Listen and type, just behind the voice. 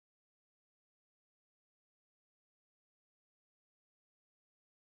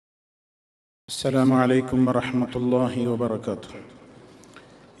السلام عليكم ورحمة الله وبركاته.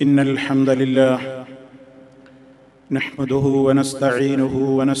 إن الحمد لله نحمده ونستعينه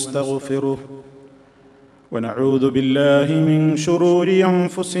ونستغفره ونعوذ بالله من شرور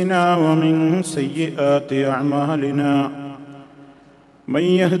أنفسنا ومن سيئات أعمالنا. من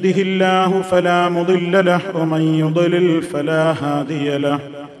يهده الله فلا مضل له ومن يضلل فلا هادي له.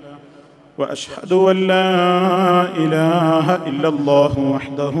 وأشهد أن لا إله إلا الله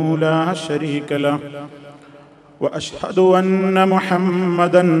وحده لا شريك له وأشهد أن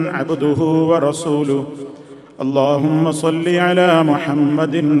محمدا عبده ورسوله. اللهم صل على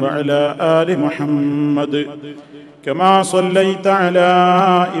محمد وعلى آل محمد كما صليت على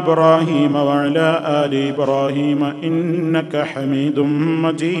إبراهيم وعلى آل إبراهيم إنك حميد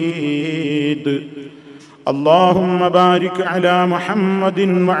مجيد. اللهم بارك على محمد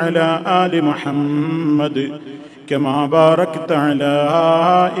وعلى آل محمد كما باركت على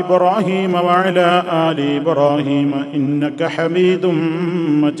إبراهيم وعلى آل إبراهيم إنك حميد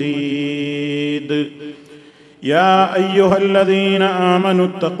مجيد. يا أيها الذين آمنوا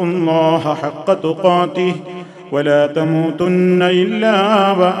اتقوا الله حق تقاته ولا تموتن إلا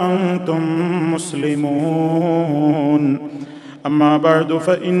وأنتم مسلمون. أما بعد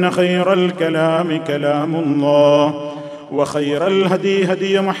فإن خير الكلام كلام الله وخير الهدي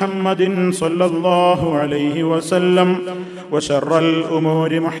هدي محمد صلى الله عليه وسلم وشر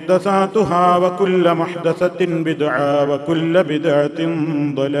الأمور محدثاتها وكل محدثة بدعة وكل بدعة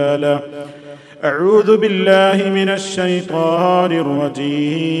ضلالة. أعوذ بالله من الشيطان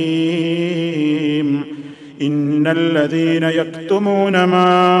الرجيم. إن الذين يكتمون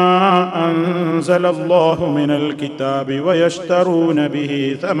ما أنزل الله من الكتاب ويشترون به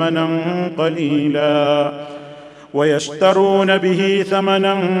ثمنا قليلا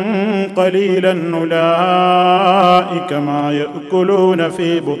أولئك ما يأكلون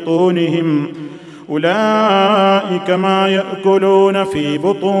في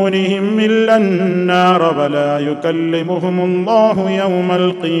بطونهم إلا النار ولا يكلمهم الله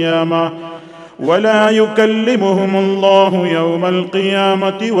يوم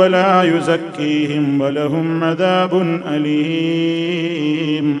القيامة ولا يزكيهم ولهم عذاب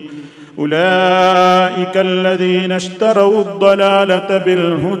أليم. أولئك الذين اشتروا الضلالة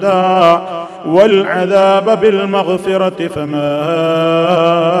بالهدى والعذاب بالمغفرة فما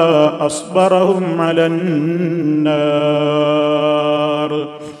أصبرهم على النار.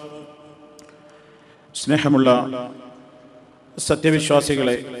 സ്നേഹമുള്ള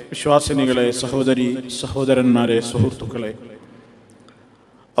സത്യവിശ്വാസികളെ, വിശ്വാസിനികളെ, സഹോദരി സഹോദരന്മാരെ, സുഹൃത്തുക്കളെ,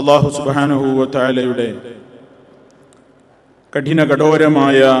 അല്ലാഹു സുബ്ഹാനഹു വ തആലയുടെ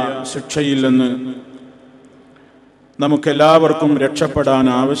കഠോരമായ ശിക്ഷയിൽ നിന്ന് നമുക്കെല്ലാവർക്കും രക്ഷപ്പെടാൻ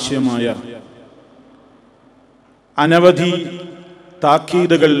ആവശ്യമായ അനവധി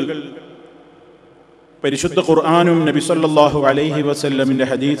താക്കീതുകൾ പരിശുദ്ധ ഖുർആനും നബി സല്ലല്ലാഹു അലൈഹി വസല്ലമിന്റെ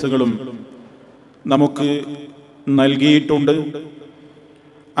ഹദീസുകളും നമുക്ക് നൽകിയിട്ടുണ്ട്.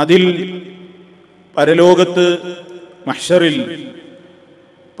 അതിൽ പരലോകത്ത് മഹ്ശറിൽ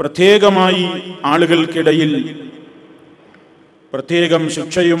പ്രത്യേകമായി ആളുകൾക്കിടയിൽ പ്രത്യേകം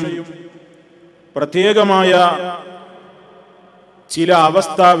ശിക്ഷയും പ്രത്യേകമായ ചില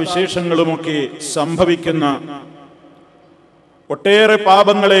അവസ്ഥാവിശേഷങ്ങളുമൊക്കെ സംഭവിക്കുന്ന ഒട്ടേറെ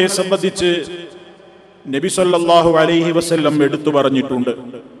പാപങ്ങളെ സംബന്ധിച്ച് നബി സല്ലല്ലാഹു അലൈഹി വസല്ലം എടുത്തു പറഞ്ഞിട്ടുണ്ട്.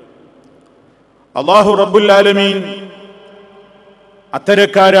 അല്ലാഹു റബ്ബുൽ ആലമീൻ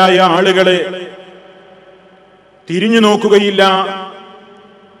അത്തരക്കാരായ ആളുകളെ തിരിഞ്ഞു നോക്കുകയില്ല,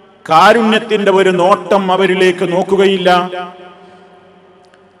 കാരുണ്യത്തിന്റെ ഒരു നോട്ടം അവരിലേക്ക് നോക്കുകയില്ല,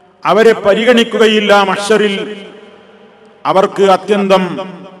 അവരെ പരിഗണിക്കുകയില്ല. മഹ്ശറിൽ അവർക്ക് അത്യന്തം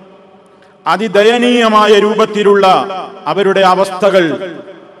അതിദയനീയമായ രൂപത്തിലുള്ള അവരുടെ അവസ്ഥകൾ,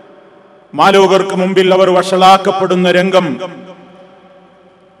 മാലോകർക്ക് മുമ്പിൽ അവർ വഷളാക്കപ്പെടുന്ന രംഗം,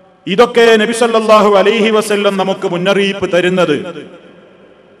 ഇതൊക്കെ നബി സല്ലല്ലാഹു അലൈഹി വസല്ലം നമുക്ക് മുന്നറിയിപ്പ് തരുന്നത്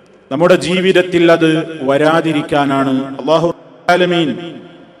നമ്മുടെ ജീവിതത്തിൽ അത് വരാതിരിക്കാനാണ്. അല്ലാഹു ആലമീൻ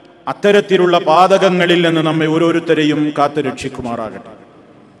അത്തരത്തിലുള്ള പാതകങ്ങളിൽ നിന്ന് നമ്മെ ഓരോരുത്തരെയും കാത്തു രക്ഷിക്കുമാറാകട്ടെ.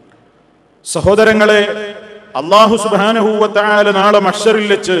 സഹോദരങ്ങളെ, അല്ലാഹു സുബ്ഹാനഹു വ തആല നാളെ മഹ്ശറിൽ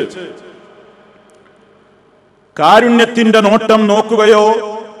വെച്ച് കാരുണ്യത്തിന്റെ നോട്ടം നോക്കുകയോ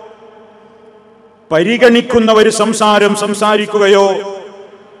പരിഗണിക്കുന്ന ഒരു സംസാരം സംസാരിക്കുകയോ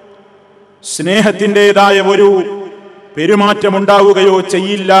സ്നേഹത്തിൻ്റെതായ ഒരു പെരുമാറ്റമുണ്ടാവുകയോ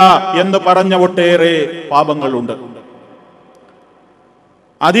ചെയ്യില്ല എന്ന് പറഞ്ഞ ഒട്ടേറെ പാപങ്ങളുണ്ട്.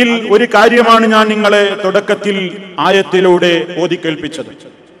 അതിൽ ഒരു കാര്യമാണ് ഞാൻ നിങ്ങളെ തുടക്കത്തിൽ ആയത്തിലൂടെ ഓതിക്കേൽപ്പിച്ചത്.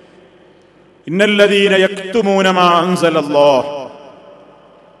 ഇന്നല്ലദീന യക്തുമൂന മാ അൻസലല്ലാഹ്,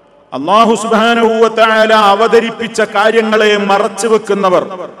 അല്ലാഹു സുബ്ഹാനഹു വ തആല അവതരിപ്പിച്ച കാര്യങ്ങളെ മറച്ചു വെക്കുന്നവർ,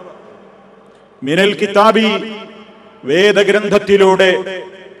 മിനൽ കിതാബി വേദഗ്രന്ഥത്തിലൂടെ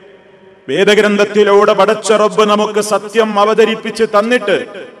പടച്ച റബ്ബ് നമുക്ക് സത്യം അവതരിപ്പിച്ച് തന്നിട്ട്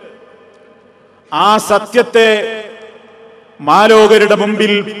ആ സത്യത്തെ മാലോകരുടെ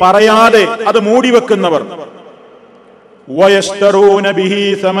മുമ്പിൽ പറയാതെ അത് മൂടിവെക്കുന്നവർ, വയസ്തറൂന ബിഹി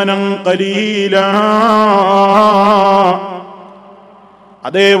സമനൻ ഖലീലാ,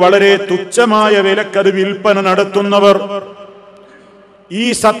 അതേ വളരെ തുച്ഛമായ വിലക്കത് വിൽപ്പന നടത്തുന്നവർ, ഈ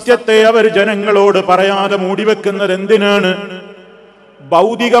സത്യത്തെ അവർ ജനങ്ങളോട് പറയാതെ മൂടിവെക്കുന്നത് എന്തിനാണ്?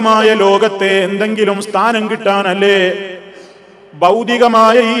 ഭൗതികമായ ലോകത്തെ എന്തെങ്കിലും സ്ഥാനം കിട്ടാനല്ലേ?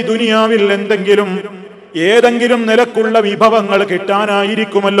 ഭൗതികമായ ഈ ദുനിയാവിൽ ഏതെങ്കിലും നിലക്കുള്ള വിഭവങ്ങൾ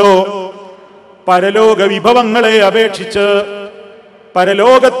കിട്ടാനായിരിക്കുമല്ലോ. പരലോക വിഭവങ്ങളെ അപേക്ഷിച്ച്,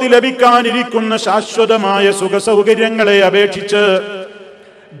 പരലോകത്തിൽ ലഭിക്കാനിരിക്കുന്ന ശാശ്വതമായ സുഖസൗകര്യങ്ങളെ അപേക്ഷിച്ച്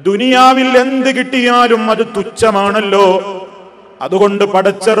ദുനിയാവിൽ എന്ത് കിട്ടിയാലും അത് തുച്ഛമാണല്ലോ. അതുകൊണ്ട്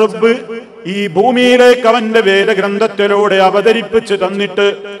പടച്ച റബ്ബ് ഈ ഭൂമിയിലേക്ക് അവന്റെ വേദഗ്രന്ഥത്തിലൂടെ അവതരിപ്പിച്ച് തന്നിട്ട്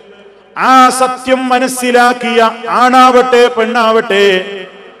ആ സത്യം മനസ്സിലാക്കിയ ആണാവട്ടെ പെണ്ണാവട്ടെ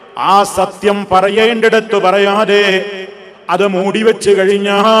ആ സത്യം പറയേണ്ടിടത്ത് പറയാതെ അത് മൂടിവെച്ച്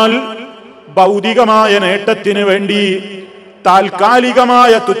കഴിഞ്ഞാൽ ഭൗതികമായ നേട്ടത്തിന് വേണ്ടി,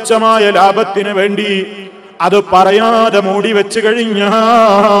 താൽക്കാലികമായ തുച്ഛമായ ലാഭത്തിന് വേണ്ടി അത് പറയാതെ മൂടിവെച്ച്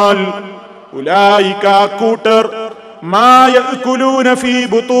കഴിഞ്ഞാൽ ഉലൈക കൂട്ടർ മാ യഅ്കുലൂന ഫീ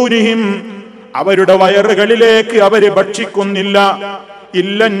ബുതൂനിഹിം, അവരുടെ വയറുകളിലേക്ക് അവര് ഭക്ഷിക്കുന്നില്ല,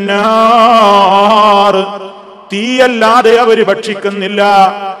 ഇല്ലന്നാർ, തീയല്ലാതെ അവര് ഭക്ഷിക്കുന്നില്ല.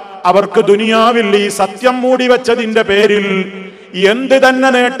 അവർക്ക് ദുനിയാവിൽ ഈ സത്യം മൂടിവെച്ചതിന്റെ പേരിൽ എന്ത് തന്നെ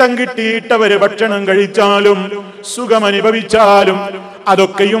നേട്ടം കിട്ടിയിട്ടവര് ഭക്ഷണം കഴിച്ചാലും സുഖമനുഭവിച്ചാലും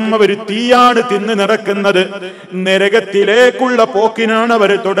അതൊക്കെയും അവര് തീയാണ് തിന്ന് നടക്കുന്നത്. നരകത്തിലേക്കുള്ള പോക്കിനാണ്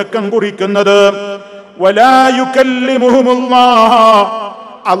അവര് തുടക്കം കുറിക്കുന്നത്. വലാ യുകല്ലിമുഹുമുല്ലാഹ്,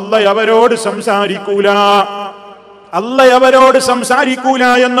 അല്ലാഹ് അവരോട് സംസാരിക്കൂല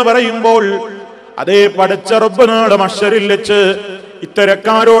എന്ന് പറയുമ്പോൾ അതേ പടച്ച റബ്ബ് നാളെ മഹ്ശറിൽ വെച്ച്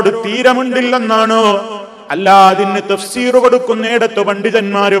ഇത്തരക്കാരോട് തീരമുണ്ടില്ലെന്നാണോ? അല്ല, അതിന് തഫ്സീർ കൊടുക്കുന്നിടത്ത്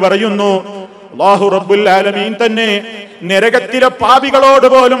പണ്ഡിതന്മാര് പറയുന്നു, അല്ലാഹു റബ്ബുൽ ആലമീൻ തന്നെ നരകത്തിലെ പാപികളോട്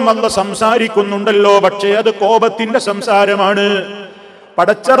പോലും അല്ലാഹ് സംസാരിക്കുന്നുണ്ടല്ലോ. പക്ഷേ അത് കോപത്തിന്റെ സംസാരമാണ്.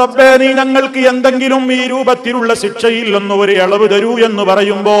 പടച്ച റബ്ബേ, നീ ഞങ്ങൾക്ക് എന്തെങ്കിലും ഈ രൂപത്തിലുള്ള ശിക്ഷയിൽ നിന്ന് ഒരു അളവ് തരൂ എന്ന്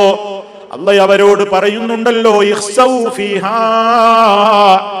പറയുമ്പോ അല്ലാഹ് അവരോട് പറയുന്നുണ്ടല്ലോ, ഇഖ്സൗ ഫീഹാ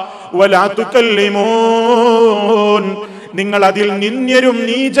വലാ തുകല്ലിമൂൻ, നിങ്ങൾ അതിൽ നിന്ദ്യരും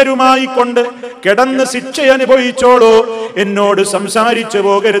നീചരുമായി കൊണ്ട് കിടന്ന് ശിക്ഷ അനുഭവിച്ചോളൂ, എന്നോട് സംസാരിച്ചു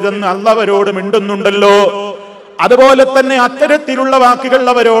പോകരുതെന്ന് അല്ലാഹ് അവരോട് മിണ്ടുന്നുണ്ടല്ലോ. അതുപോലെ തന്നെ അത്തരത്തിലുള്ള വാക്കുകൾ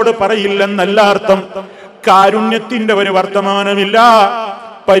അവരോട് പറയില്ലെന്നല്ല അർത്ഥം. കാരുണ്യത്തിന്റെ ഒരു വർത്തമാനമില്ല,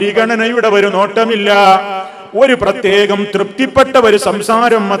 പരിഗണനയുടെ ഒരു നോട്ടമില്ല, ഒരു പ്രത്യേകം തൃപ്തിപ്പെട്ട ഒരു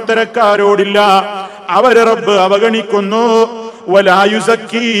സംസാരം അത്തരക്കാരോടില്ല. അവരെ റബ്ബ് അവഗണിക്കുന്നു. വലാ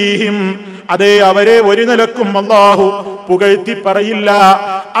യുസക്കീഹിം, അതേ അവരെ ഒരു നിലക്കും അല്ലാഹു പുകഴ്ത്തി പറയില്ല.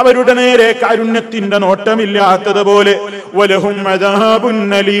 അവരുടെ നേരെ കാരുണ്യത്തിന്റെ നോട്ടമില്ലാത്തതുപോലെ വലഹും അദാബുൻ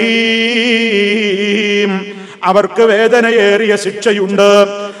അലീം, അവർക്ക് വേദനയേറിയ ശിക്ഷയുണ്ട്.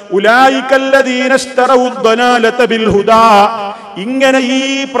 ഉലൈകല്ലദീന ഇസ്തറഉ ദ്ദലാലത ബിൽ ഹുദാ, ഇങ്ങനെ ഈ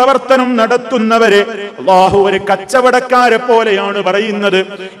പ്രവർത്തനം നടത്തുന്നവരെ അല്ലാഹു ഒരു കച്ചവടക്കാരെ പോലെയാണ് പറയുന്നത്.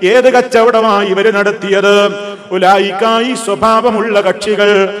 ഏത് കച്ചവടമായി ഇവര് നടത്തിയത്? ഉലൈക, ഈ സ്വഭാവമുള്ള കക്ഷികൾ,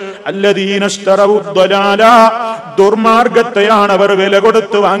 അല്ലദീന ഇസ്തറഉ ദ്ദലാല, ദുർമാർഗത്തെയാണ് അവർ വില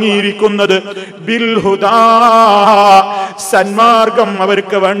കൊടുത്ത് വാങ്ങിയിരിക്കുന്നത്. ബിൽ ഹുദാ, സന്മാർഗം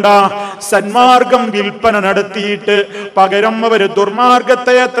അവർക്ക് വേണ്ട. സന്മാർഗം വിൽപ്പന നടത്തിയിട്ട് പകരം അവർ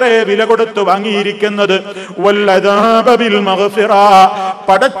ദുർമാർഗത്തെ അത്രേ വില കൊടുത്ത് വാങ്ങിയിരിക്കുന്നത്. വല്ലദാബ ബിൽ മഗ്ഫിറ,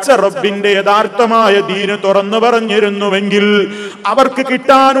 പടച്ച റബ്ബിന്റെ യഥാർത്ഥമായ ദീന് തുറന്നു പറഞ്ഞിരുന്നുവെങ്കിൽ അവർക്ക്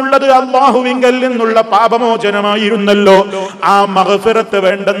കിട്ടാനുള്ളത് അല്ലാഹുവിങ്കൽ നിന്നുള്ള പാപമോചനമായിരുന്നല്ലോ. ആ മഗ്ഫിറത്ത്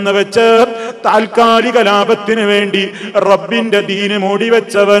വേണ്ടെന്ന് വെച്ച് താൽക്കാലിക ലാഭത്തിന് വേണ്ടി റബ്ബിന്റെ ദീന്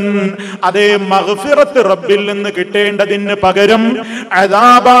മൂടിവെച്ചവൻ, അതേ മഗ്ഫിറത്ത് റബ്ബിൽ നിന്ന് കിട്ടേണ്ടതിന് പകരം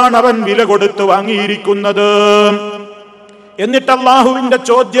അദാബാണ് അവൻ വില കൊടുത്ത് വാങ്ങിയിരിക്കുന്നത്. എന്നിട്ട് അല്ലാഹുവിന്റെ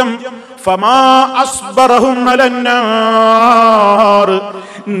ചോദ്യം, ഫമാ അസ്ബറഹും അലന്നാർ,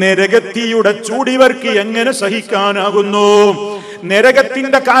 നരകത്തിയുടെ ചൂടിവർക്ക് എങ്ങനെ സഹിക്കാനാകുന്നു?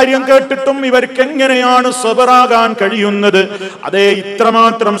 നരകത്തിന്റെ കാര്യം കേട്ടിട്ടും ഇവർക്ക് എങ്ങനെയാണ് സബറാകാൻ കഴിയുന്നത്? അതേ,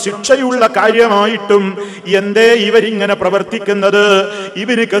 ഇത്രമാത്രം ശിക്ഷയുള്ള കാര്യമായിട്ടും എന്തേ ഇവരിങ്ങനെ പ്രവർത്തിക്കുന്നത്?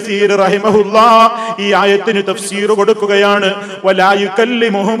 ഇബ്നു കസീർ റഹിമഹുല്ലാഹ് ഈ ആയത്തിന് തഫ്സീർ കൊടുക്കുകയാണ്. വലാ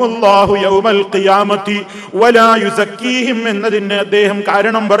യുകല്ലിമുഹുമുല്ലാഹു യൗമൽ ഖിയാമത്തി വലാ യുസക്കീഹിം എന്നതിന് അദ്ദേഹം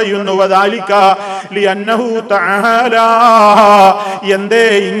കാരണം പറയുന്നു, വദാലിക ലിഅന്നഹു തആല, എന്തേ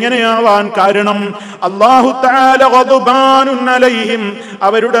ഇങ്ങനെയാവാൻ കാരണം? അല്ലാഹു തആല ഗദ്ബാനുൻ അലൈഹിം,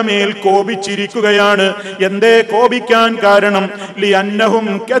 അവരുടെ മേൽ കോപിച്ചിരിക്കുകയാണ്. എന്തേ കോപിക്കാൻ കാരണം? ലിഅന്നഹും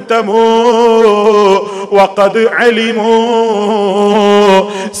കതമൂ വഖദ് അലിമൂ,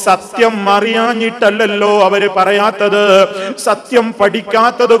 സത്യം അറിയാഞ്ഞിട്ടല്ലല്ലോ അവര് പറയാത്തത്, സത്യം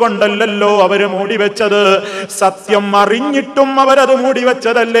പഠിക്കാത്തത് കൊണ്ടല്ലല്ലോ അവര് മൂടിവെച്ചത്, സത്യം അറിഞ്ഞിട്ടും അവരത്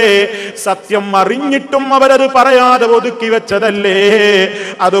മൂടിവെച്ചതല്ലേ, സത്യം അറിഞ്ഞിട്ടും അവരത് പറയാതെ ഒതുക്കി വെച്ചതല്ലേ.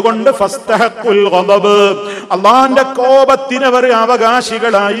 അതുകൊണ്ട് ഫസ്തഹഖുൽ ഗളബ്, അല്ലാഹുവിന്റെ കോപത്തിന് അവർ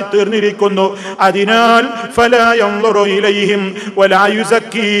അവകാശികളായി തീർന്നിരിക്കുന്നു. അതിനാൽ ഫലാ യൻദുറു ഇലൈഹിം വലാ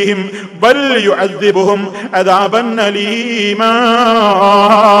യുസക്കീഹിം ബൽ യുഅദ്ദിബുഹും അദാബൻ അലീമാ.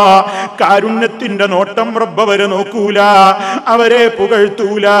 കാരുണ്യത്തിന്റെ നോട്ടം റബ്ബ് അവരെ നോക്കൂല, അവരെ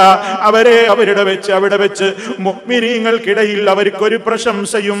പുകഴ്ത്തൂല, അവരെ അവിടെ വെച്ച് മുഅ്മിനീങ്ങൾക്കിടയിൽ അവർക്കൊരു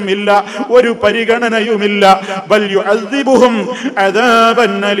പ്രശംസയും ഇല്ല, ഒരു പരിഗണനയുമില്ല. ബൽ യുഅദ്ദിബുഹും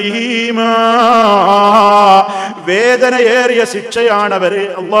അദാബൻ അലീമാ, വേദനയേറിയ ശിക്ഷയാണ് അവരെ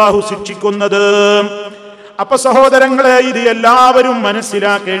അല്ലാഹു ശിക്ഷിക്കുന്നത്. അപ്പൊ സഹോദരങ്ങളെ, ഇത് എല്ലാവരും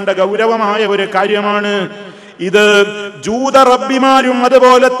മനസ്സിലാക്കേണ്ട ഗൗരവമായ ഒരു കാര്യമാണ്. ഇത് ജൂത റബ്ബിമാരും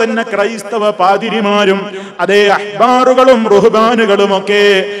അതുപോലെ തന്നെ ക്രൈസ്തവ പാതിരിമാരും അതേ അഹ്ബാറുകളും റുഹ്ബാനുകളുമൊക്കെ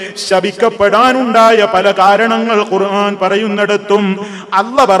ശപിക്കപ്പെടാനുണ്ടായ പല കാരണങ്ങൾ ഖുർആൻ പറയുന്നിടത്തും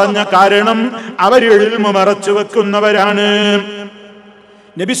അല്ലാഹ് പറഞ്ഞ കാരണം അവർ ഇൽമു മറച്ചു വെക്കുന്നവരാണ്.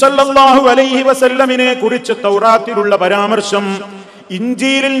 നബി സല്ലല്ലാഹു അലൈഹി വസല്ലമിനെ കുറിച്ച് തൗറാത്തിലുള്ള പരാമർശം,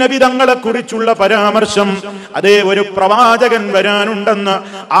 ഇഞ്ചീലിൽ നബി തങ്ങളെ കുറിച്ചുള്ള പരാമർശം, അതേ ഒരു പ്രവാചകൻ വരാനുണ്ടെന്ന്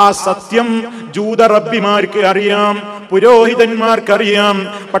ആ സത്യം ജൂത റബ്ബിമാർക്ക് അറിയാം, പുരോഹിതന്മാർക്കറിയാം.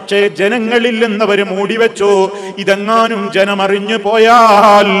 പക്ഷേ ജനങ്ങളിൽ നിന്നവർ മൂടിവെച്ചോ. ഇതെങ്ങാനും ജനമറിഞ്ഞു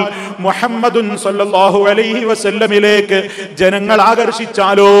പോയാൽ മുഹമ്മദുൻ സല്ലല്ലാഹു അലൈഹി വസല്ലമിലേക്ക് ജനങ്ങൾ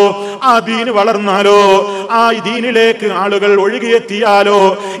ആകർഷിച്ചാലോ, ആ ദീന് വളർന്നാലോ, ആ ദീനിലേക്ക് ആളുകൾ ഒഴുകിയെത്തിയാലോ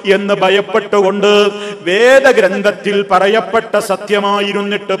എന്ന് ഭയപ്പെട്ടുകൊണ്ട് വേദഗ്രന്ഥത്തിൽ പറയപ്പെട്ട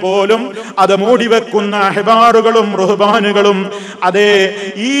സത്യമായിരുന്നിട്ട് പോലും അത് മൂടിവെക്കുന്ന അഹ്ബാറുകളും റുഹ്ബാനുകളും അതേ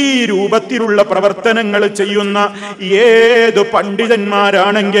ഈ രൂപത്തിലുള്ള പ്രവർത്തനങ്ങൾ ചെയ്യുന്ന ഏത്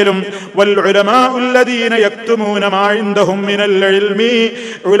പണ്ഡിതന്മാരാണെങ്കിലും വൽ ഉലമാഉൽ ലദീന യക്തുമൂന മാ ഇൻദഹും മിനൽ ഇൽമി,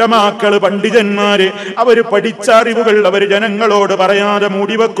 ഉലമാക്കൾ പണ്ഡിതന്മാര് അവര് പഠിച്ച അറിവുകൾ അവർ ജനങ്ങളോട് പറയാതെ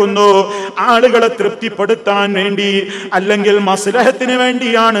മൂടിവെക്കുന്നു. ആളുകളെ തൃപ്തിപ്പെടുത്താൻ വേണ്ടി അല്ലെങ്കിൽ മസ്ലഹത്തിന്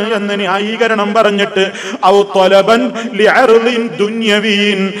വേണ്ടിയാണ് എന്ന് ന്യായീകരണം പറഞ്ഞിട്ട് ഔ ത്വലബൻ ലിഅർളിൻ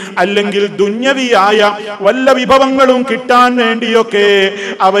ദുന്യവിൻ, അല്ലെങ്കിൽ ദുന്യവിയായ വല്ല വിഭവങ്ങളും കിട്ടാൻ വേണ്ടിയൊക്കെ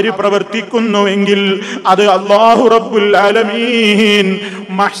അവര് പ്രവർത്തിക്കുന്നുവെങ്കിൽ അത് അല്ലാഹു റബ്ബുൽ ആലമീൻ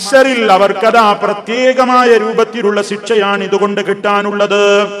മഹ്ശറിൽ അവർക്കതാ പ്രത്യേകമായ രൂപത്തിലുള്ള ശിക്ഷയാണ് ഇതുകൊണ്ട് കിട്ടാനുള്ളത്.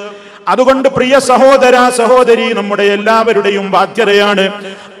 അതുകൊണ്ട് പ്രിയ സഹോദര സഹോദരി, നമ്മുടെ എല്ലാവരുടെയും ബാധ്യതയാണ്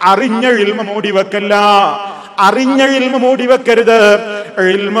അറിഞ്ഞ ഇൽമ മൂടിവെക്കല്ല, അറിഞ്ഞ ഇൽമ മൂടിവെക്കരുത്.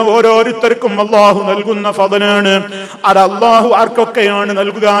 ഇൽമ ഓരോരുത്തർക്കും അല്ലാഹു നൽകുന്ന ഫളനാണ്. അത് അല്ലാഹു ആർക്കൊക്കെയാണ്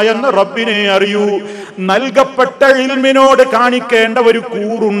നൽകുക എന്ന് റബ്ബിനെ അറിയൂ. നൽകപ്പെട്ട ഇൽമിനോട് കാണിക്കേണ്ട ഒരു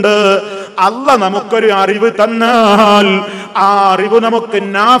കൂറുണ്ട്. അല്ലാഹ് നമുക്കൊരു അറിവ് തന്നാൽ ആ അറിവ് നമുക്ക്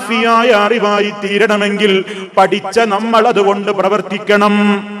നാഫിയായ അറിവായി തീരണമെങ്കിൽ പഠിച്ച നമ്മൾ അതുകൊണ്ട് പ്രവർത്തിക്കണം.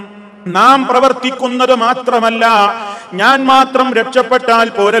 നാം പ്രവർത്തിക്കുന്നത് മാത്രമല്ല, ഞാൻ മാത്രം രക്ഷപ്പെട്ടാൽ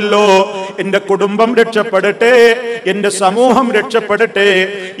പോരല്ലോ, എന്റെ കുടുംബം രക്ഷപ്പെടട്ടെ, എന്റെ സമൂഹം രക്ഷപ്പെടട്ടെ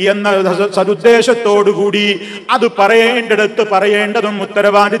എന്ന സതുദ്ദേശത്തോടുകൂടി അത് പറയേണ്ടിടത്ത് പറയേണ്ടതും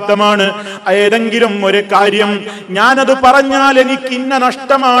ഉത്തരവാദിത്തമാണ്. ഏതെങ്കിലും ഒരു കാര്യം ഞാനത് പറഞ്ഞാൽ എനിക്ക് ഇന്ന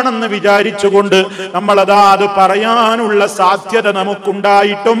നഷ്ടമാണെന്ന് വിചാരിച്ചുകൊണ്ട് നമ്മളതാ അത് പറയാനുള്ള സാധ്യത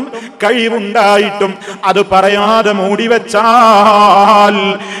നമുക്കുണ്ടായിട്ടും കഴിവുണ്ടായിട്ടും അത് പറയാതെ മൂടിവെച്ചാൽ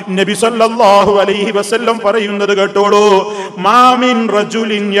നബി സല്ലല്ലാഹു അലൈഹി വസല്ലം പറയുന്നത് കേട്ടോളൂ, മാ മിൻ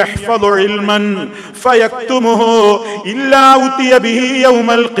റജുലിൻ യഹ്ഫദു ഇൽമൻ ഫയക്തുമുഹു ഇല്ലാ ഉതിയ ബിഹി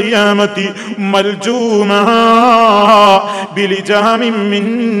യൗമൽ ഖിയാമത്തി മൽജൂമാ ബിലിജാമിൻ മിൻ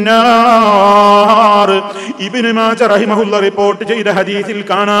നാർ. ഇബ്നു മാജ റഹിമഹുല്ലാഹ് റിപ്പോർട്ട് ചെയ്ത ഹദീസിൽ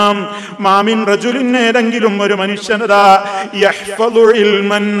കാണാം, മാ മിൻ റജുലിൻ, ഏതെങ്കിലും ഒരു മനുഷ്യനതാ യഹ്ഫദു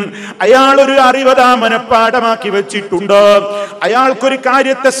ഇൽമൻ, അയാൾ ഒരു അറിവതാ മനഃപ്പാഠമാക്കി വെച്ചിട്ടുണ്ട്, അയാൾക്കൊരു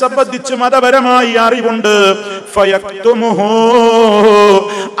കാര്യത്തെ സംബന്ധിച്ച് മതപരമായി അറിവുണ്ട്. ഫയക്തുമുഹു,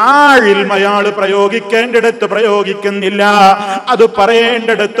 ആ ഇൽമ അയാൾ പ്രയോഗിക്കേണ്ടിടത്ത് പ്രയോഗിക്കുന്നില്ല, അത്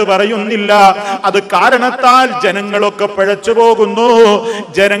പറയേണ്ടിടത്ത് പറയുന്നില്ല. അത് കാരണത്താൽ ജനങ്ങളൊക്കെ പിഴച്ചു പോകുന്നു,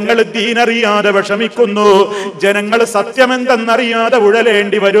 ജനങ്ങൾ ദീനറിയാതെ വിഷമിക്കുന്നു, ജനങ്ങൾ സത്യമെന്തെന്നറിയാതെ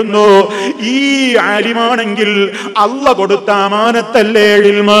ഉഴലേണ്ടി വരുന്നു. ഈ ആലിമാണെങ്കിൽ അല്ലാഹ് കൊടുത്ത അമാനത്തല്ലേ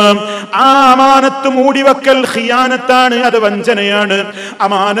ഇൽമ, ആ അമാനത്ത് മൂടിവെക്കൽ ഖിയാനത്താണ്, അത് വഞ്ചനയാണ്.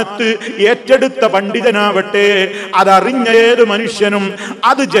 അമാനത്ത് ഏറ്റെടുത്ത പണ്ഡിതനാവട്ടെ, അതറിഞ്ഞ ഏത് മനുഷ്യനും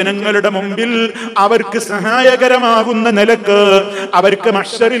അത് ജനങ്ങളുടെ മുമ്പിൽ അവർക്ക് സഹായകരമാകുന്ന നിലക്ക്, അവർക്ക്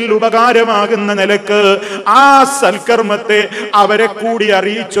മഹ്ശറിൽ ഉപകാരമാകുന്ന നിലക്ക് ആ സൽക്കർമ്മത്തെ അവരെ കൂടി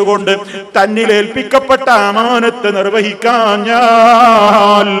അറിയിച്ചുകൊണ്ട് തന്നിലേൽപ്പിക്കപ്പെട്ട അമാനത്ത്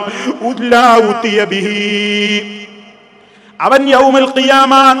നിർവഹിക്കാഞ്ഞാൽ അവൻ യൗമുൽ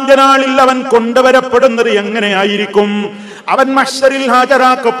ഖിയാമ അന്ത്യനാളിൽ അവൻ കൊണ്ടുവരപ്പെടുന്നത് എങ്ങനെയായിരിക്കും? അവൻ മഹ്ശറിൽ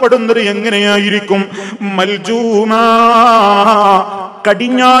ഹാജരാക്കപ്പെടുന്നത് എങ്ങനെയായിരിക്കും? മൽജൂമാ,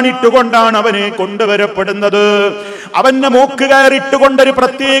 കടിഞ്ഞാണിട്ടുകൊണ്ടാണ് അവനെ കൊണ്ടുവരപ്പെടുന്നത്. അവന്റെ മൂക്ക് കയറിട്ടുകൊണ്ടൊരു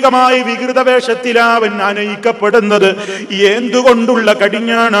പ്രത്യേകമായ വികൃത വേഷത്തിലാണ് അവൻ അനയിക്കപ്പെടുന്നത്. എന്തുകൊണ്ടുള്ള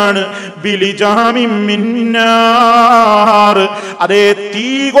കടിഞ്ഞാണാണ്? ബിലിജാമിൻ മിന്നാർ, അതേ തീ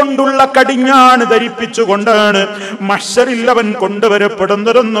കൊണ്ടുള്ള കടിഞ്ഞാണ് ധരിപ്പിച്ചുകൊണ്ടാണ് മഹ്ശറിൽ അവൻ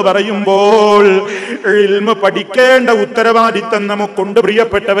കൊണ്ടുവരപ്പെടുന്നതെന്ന് പറയുമ്പോൾ ഇൽമ് പഠിക്കേണ്ട ഉത്തരവാദിത്തം നമുക്കുണ്ട്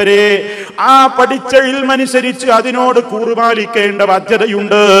പ്രിയപ്പെട്ടവരെ. ആ പഠിച്ച ഇൽമനുസരിച്ച് അതിനോട് കൂറുപാലിക്കേണ്ട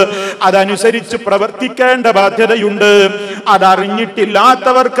ബാധ്യതയുണ്ട്, അതനുസരിച്ച് പ്രവർത്തിക്കേണ്ട ബാധ്യതയുണ്ട്,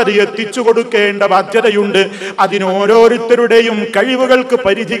 അതറിഞ്ഞിട്ടില്ലാത്തവർക്ക് അത് എത്തിച്ചു കൊടുക്കേണ്ട ബാധ്യതയുണ്ട്. അതിന് ഓരോരുത്തരുടെയും കഴിവുകൾക്ക്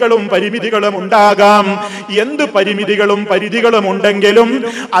പരിധികളും പരിമിതികളും ഉണ്ടാകാം. എന്ത് പരിമിതികളും പരിധികളും ഉണ്ടെങ്കിലും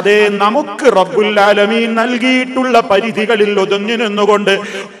അതേ നമുക്ക് റബ്ബുൽ ആലമീൻ നൽകിയിട്ടുള്ള പരിധികളിൽ ഒതുങ്ങി നിന്നുകൊണ്ട്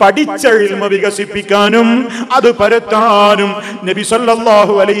പഠിച്ച ഇൽമ വികസിപ്പിക്കാനും അത് പരത്താനും നബി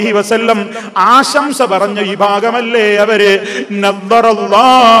സല്ലല്ലാഹു അലൈഹി വസല്ലം ആശംസ പറഞ്ഞ ഈ ഭാഗമല്ലേ അവര്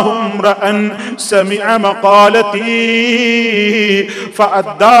നദ്ദറല്ലാഹു റഅൻ സമിഅ മഖാലതി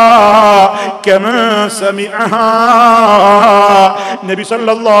ഫഅദ്ദാ കമാ സമിഅഹാ. നബി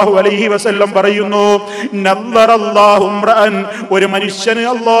സല്ലല്ലാഹു അലൈഹി വസല്ലം പറയുന്നു, നദ്ദറല്ലാഹു റഅൻ, ഒരു മനുഷ്യന്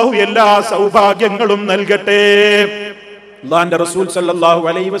അല്ലാഹു എല്ലാ സൗഭാഗ്യങ്ങളും നൽകട്ടെ. അല്ലാഹുവിന്റെ റസൂൽ സല്ലല്ലാഹു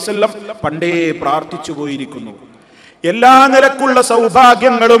അലൈഹി വസല്ലം പണ്ടേ പ്രാർത്ഥിച്ചു പോയിരിക്കുന്നു. എല്ലാ നിലക്കുള്ള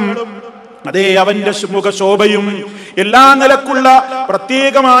സൗഭാഗ്യങ്ങളും അതേ അവന്റെ മുഖശോഭയും എല്ലാ നിലക്കുള്ള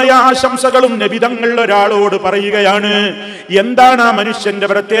പ്രത്യേകമായ ആശംസകളും നബി തങ്ങൾ ഒരാളോട് പറയുകയാണ്. എന്താണ് ആ മനുഷ്യന്റെ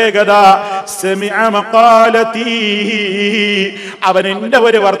പ്രത്യേകത? സമിഅ മഖാലതി, അവൻ എന്റെ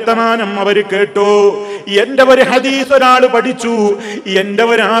ഒരു വർത്തമാനം അവര് കേട്ടു, എന്റെ ഒരു ഹദീസ് ഒരാൾ പഠിച്ചു, എന്റെ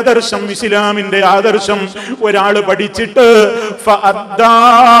ഒരു ആദർശം, ഇസ്ലാമിന്റെ ആദർശം ഒരാൾ പഠിച്ചിട്ട് ഫഅദ്ദാ,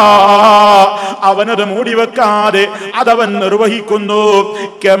 അവനത് മൂടിവെക്കാതെ അതവൻ നിർവഹിക്കുന്നു.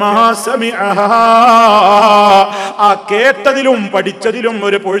 കമാ സമിഅഹാ, ആ കേട്ടതിലും പഠിച്ചതിലും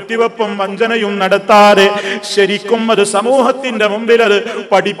ഒരു പൊഴുത്തിവെപ്പും വഞ്ചനയും നടത്താതെ ശരിക്കും അത് സമൂഹത്തിന്റെ മുമ്പിൽ അത്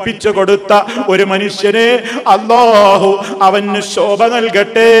പഠിപ്പിച്ചു കൊടുത്ത ഒരു മനുഷ്യനെ അല്ലാഹു അവന് ശോഭ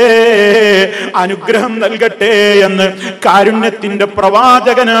നൽകട്ടെ, അനുഗ്രഹം നൽകട്ടെ എന്ന് കാരുണ്യത്തിന്റെ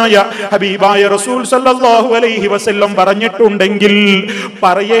പ്രവാചകനായ ഹബീബായ റസൂൽ സല്ലല്ലാഹു അലൈഹി വസല്ലം പറഞ്ഞിട്ടുണ്ടെങ്കിൽ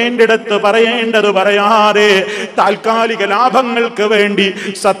പറയേണ്ടിടത്ത് പറയേണ്ടത് പറയാതെ താൽക്കാലിക ലാഭങ്ങൾക്ക് വേണ്ടി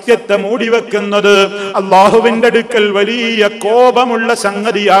സത്യത്തെ മൂടിവെക്കുന്നത് അല്ലാഹുവിന്റെ അടുക്കൽ വലിയ കോപമുള്ള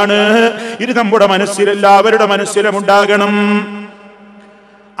സംഗതിയാണ്. ഇത് നമ്മുടെ മനസ്സിൽ, എല്ലാവരുടെ മനസ്സിലും ഉണ്ടാകണം.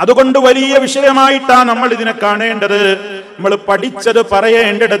 അതുകൊണ്ട് വലിയ വിഷയമായിട്ടാണ് നമ്മൾ ഇതിനെ കാണേണ്ടത്. നമ്മൾ പഠിച്ചത്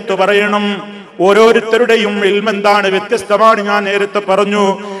പറയേണ്ടിടത്ത് പറയണം. ഓരോരുത്തരുടെയും ഇൽമെന്താണ്, വ്യത്യസ്തമാണ്. ഞാൻ നേരത്തെ പറഞ്ഞു,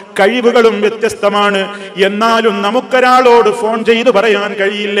 കഴിവുകളും വ്യത്യസ്തമാണ്. എന്നാലും നമുക്കൊരാളോട് ഫോൺ ചെയ്ത് പറയാൻ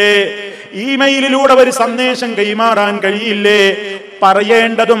കഴിയില്ലേ? ഇമെയിലിലൂടെ ഒരു സന്ദേശം കൈമാറാൻ കഴിയില്ലേ?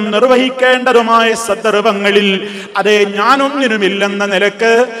 പറയേണ്ടതും നിർവഹിക്കേണ്ടതുമായ സന്ദർഭങ്ങളിൽ അതേ ഞാനൊന്നിനുമില്ലെന്ന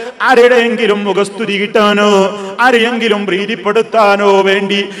നിലക്ക് ആരുടെയെങ്കിലും മുഖസ്തുതി കിട്ടാനോ ആരെയെങ്കിലും പ്രീതിപ്പെടുത്താനോ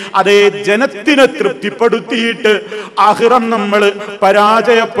വേണ്ടി അതേ ജനത്തിനെ തൃപ്തിപ്പെടുത്തിയിട്ട് ആഖിറം നമ്മൾ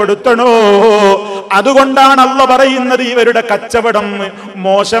പരാജയപ്പെടുത്തണോ? അതുകൊണ്ടാണ് അല്ലാഹു പറയുന്നത് ഇവരുടെ കച്ചവടം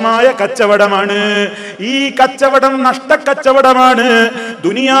മോശമായ കച്ചവടമാണ്, ഈ കച്ചവടം നഷ്ടക്കച്ചവടമാണ്.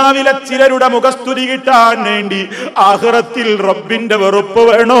 ദുനിയാവിലെ ചിലരുടെ മുഖസ്തുതി കിട്ടാൻ വേണ്ടി ആഖിറത്തിൽ റബ്ബിന്റെ വെറുപ്പ്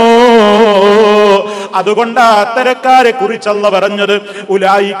വേണോ? അതുകൊണ്ട് അത്തരക്കാരെ കുറിച്ച് അല്ലാഹു പറഞ്ഞത്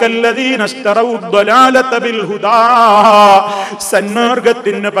ഉലൈകല്ലദീന ഇസ്തറൗ ദലാലത ബിൽ ഹുദാ,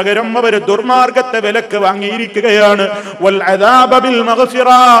 സന്മാർഗത്തിന് പകരം അവർ ദുർമാർഗത്തെ വിലക്ക് വാങ്ങിയിരിക്കുകയാണ്. വൽ അദാബ ബിൽ മഗ്ഫിറ,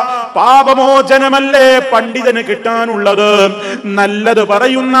 പാപമോചനമല്ലേ പണ്ഡിതന് കിട്ടാനുള്ളത്? നല്ലത്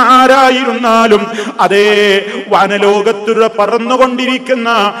പറയുന്ന ആരായിരുന്നാലും അതേ വനലോകത്തിലൂടെ പറന്നുകൊണ്ടിരിക്കുന്ന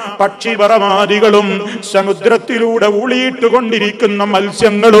പക്ഷിപറമാദികളും സമുദ്രത്തിലൂടെ ഊളിയിട്ടുകൊണ്ടിരിക്കുന്ന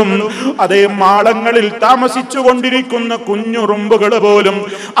മത്സ്യങ്ങളും അതേ മാളങ്ങളിൽ താമസിച്ചു കൊണ്ടിരിക്കുന്ന കുഞ്ഞുറുമ്പുകൾ പോലും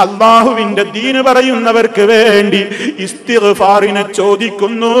അല്ലാഹുവിന്റെ ദീന് പറയുന്നവർക്ക് വേണ്ടി ഇസ്തിഗ്ഫാറിനെ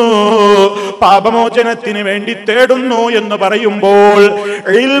ചോദിക്കുന്നു, പാപമോചനത്തിന് വേണ്ടി തേടുന്നു എന്ന് പറയുമ്പോൾ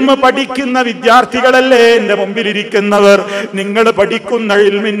ഇൽമ് പഠിക്കുന്ന വിദ്യാർത്ഥികളല്ലേ എന്റെ മുമ്പിലിരിക്കുന്നവർ? നിങ്ങൾ പഠിക്കുന്ന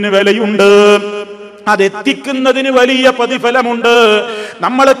ഇൽമിന് വിലയുണ്ട്. അതെത്തിക്കുന്നതിന് വലിയ പ്രതിഫലമുണ്ട്.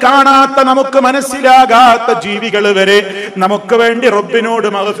 നമ്മൾ കാണാത്ത, നമുക്ക് മനസ്സിലാകാത്ത ജീവികൾ വരെ നമുക്ക് വേണ്ടി റബ്ബിനോട്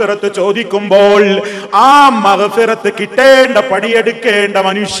മഗ്ഫിറത്ത് ചോദിക്കുമ്പോൾ ആ മഗ്ഫിറത്ത് കിട്ടേണ്ട, പടിയെടുക്കേണ്ട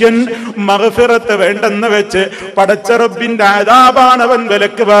മനുഷ്യൻ മഗ്ഫിറത്ത് വേണ്ടെന്ന് വെച്ച് പടച്ച റബ്ബിന്റെ അദാബാണ് അവൻ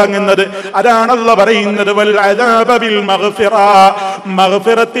വിലക്ക് വാങ്ങുന്നത്. അതാണല്ലോ പറയുന്നത്, വൽ അദാബ ബിൽ മഗ്ഫിറ,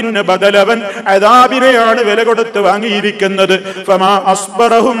 മഗ്ഫിറത്തിന് ബദലവൻ അദാബിനെയാണ് വില കൊടുത്ത് വാങ്ങിയിരിക്കുന്നത്. ഫമാ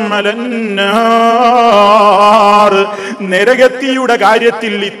അസ്ബറഹും അലന്നാർ, നരകത്തിയുടെ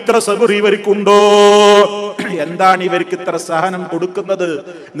കാര്യത്തിൽ ഇത്ര സബർ ഇവർക്കുണ്ടോ? എന്താണ് ഇവർക്ക് ഇത്ര സഹനം കൊടുക്കുന്നത്?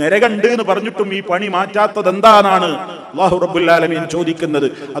 നരകണ്ട് എന്ന് പറഞ്ഞിട്ടും ഈ പണി മാറ്റാത്തത് എന്താണെന്നാണ് അല്ലാഹു റബ്ബുൽ ആലമീൻ ചോദിക്കുന്നത്.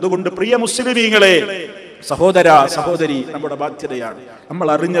 അതുകൊണ്ട് പ്രിയ മുസ്ലിമീങ്ങളെ, സഹോദര സഹോദരി, നമ്മുടെ ബാധ്യതയാണ്. നമ്മൾ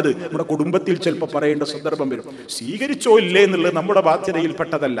അറിഞ്ഞത് നമ്മുടെ കുടുംബത്തിൽ ചിലപ്പോൾ പറയേണ്ട സന്ദർഭം വരും. സ്വീകരിച്ചോ ഇല്ലേ എന്നുള്ളത് നമ്മുടെ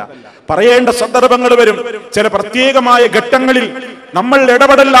ബാധ്യതയിൽപ്പെട്ടതല്ല. പറയേണ്ട സന്ദർഭങ്ങൾ വരും. ചില പ്രത്യേകമായ ഘട്ടങ്ങളിൽ നമ്മൾ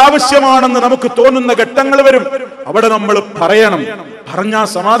ഇടപെടൽ ആവശ്യമാണെന്ന് നമുക്ക് തോന്നുന്ന ഘട്ടങ്ങൾ വരും. അവിടെ നമ്മൾ പറയണം. പറഞ്ഞാൽ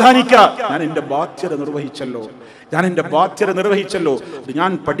സമാധാനിക്കുക. ഞാൻ എന്റെ ബാധ്യത നിർവഹിച്ചല്ലോ, ഞാൻ എന്റെ ബാധ്യത നിർവഹിച്ചല്ലോ. അത്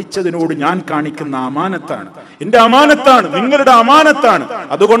ഞാൻ പഠിച്ചതിനോട് ഞാൻ കാണിക്കുന്ന അമാനത്താണ്, എന്റെ അമാനത്താണ്, നിങ്ങളുടെ അമാനത്താണ്.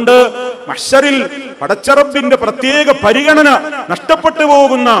 അതുകൊണ്ട് മഹ്ശറിൽ പടച്ചറബിന്റെ പ്രത്യേക പരിഗണന നഷ്ടപ്പെട്ടു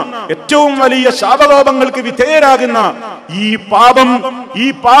പോകുന്ന, ഏറ്റവും വലിയ ശാപകോപങ്ങൾക്ക് വിധേയരാകുന്ന ഈ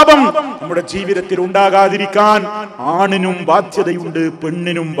പാപം നമ്മുടെ ജീവിതത്തിൽ ഉണ്ടാകാതിരിക്കാൻ ആണിനും ബാധ്യതയുണ്ട്,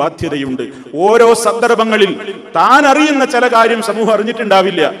 പെണ്ണിനും ബാധ്യതയുണ്ട്. ഓരോ സന്ദർഭങ്ങളിൽ താൻ അറിയുന്ന ചില കാര്യം സമൂഹം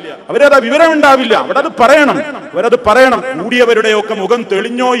അറിഞ്ഞിട്ടുണ്ടാവില്ല, അവരത് വിവരം ഉണ്ടാവില്ല. അവരത് പറയണം. കൂടിയവരുടെയൊക്കെ മുഖം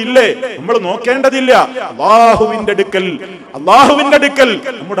തെളിഞ്ഞോ ഇല്ലേ നമ്മൾ നോക്കേണ്ടതില്ല. അല്ലാഹുവിന്റെ അടുക്കൽ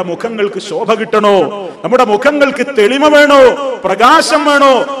നമ്മുടെ മുഖങ്ങൾക്ക് ശോഭ കിട്ടണോ, നമ്മുടെ മുഖങ്ങൾക്ക് തെളിമ വേണോ, പ്രകാശം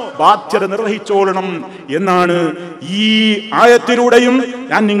വേണോ, ബാധ്യത നിർവഹിച്ചോളണം എന്നാണ് ഈ ആയത്തിലൂടെയും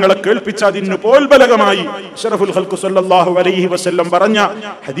ഞാൻ നിങ്ങളെ കേൾപ്പിച്ച അതിന് പോൽബലകമായി അഷ്റഫുൽ ഖൽഖ് സല്ലല്ലാഹു അലൈഹി വസല്ലം പറഞ്ഞ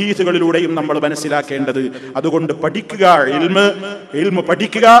ഹദീസുകളിലൂടെയും നമ്മൾ മനസ്സിലാക്കേണ്ടത്. അതുകൊണ്ട് പഠിക്കുക, ഇൽമ്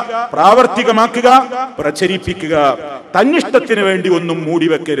പഠിക്കുക, പ്രാവർത്തികമാക്കുക, പ്രചരിപ്പിക്കുക. തന്നിഷ്ടത്തിന് വേണ്ടി ഒന്നും മൂടി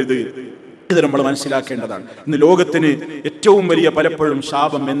വെക്കരുത്. ഇത് നമ്മൾ മനസ്സിലാക്കേണ്ടതാണ്. ഇന്ന് ലോകത്തിന് ഏറ്റവും വലിയ പലപ്പോഴും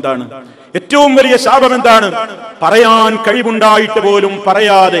ശാപം എന്താണ്? ഏറ്റവും വലിയ ശാപം എന്താണ്? പറയാൻ കഴിവുണ്ടായിട്ട് പോലും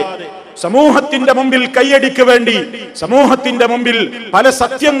പറയാതെ, സമൂഹത്തിന്റെ മുമ്പിൽ കയ്യടിക്ക് വേണ്ടി സമൂഹത്തിന്റെ മുമ്പിൽ പല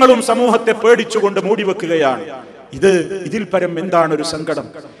സത്യങ്ങളും സമൂഹത്തെ പേടിച്ചുകൊണ്ട് മൂടിവെക്കുകയാണ്. ഇതിൽ പരം എന്താണ് ഒരു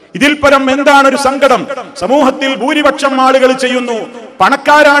സങ്കടം? സമൂഹത്തിൽ ഭൂരിപക്ഷം ആളുകൾ ചെയ്യുന്നു,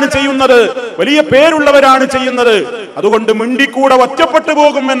 പണക്കാരാണ് ചെയ്യുന്നത്, വലിയ പേരുള്ളവരാണ് ചെയ്യുന്നത്. അതുകൊണ്ട് മിണ്ടിക്കൂടെ ഒറ്റപ്പെട്ടു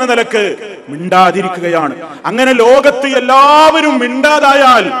പോകും എന്ന നിലക്ക് മിണ്ടാതിരിക്കുകയാണ്. അങ്ങനെ ലോകത്ത് എല്ലാവരും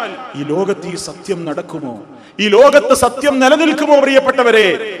മിണ്ടാതായാൽ ഈ ലോകത്ത് ഈ സത്യം നടക്കുമോ? ഈ ലോകത്ത് സത്യം നിലനിൽക്കുമോ പ്രിയപ്പെട്ടവരെ?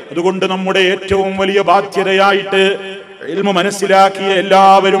 അതുകൊണ്ട് നമ്മുടെ ഏറ്റവും വലിയ ബാധ്യതയായിട്ട് ഇൽമു മനസ്സിലാക്കിയ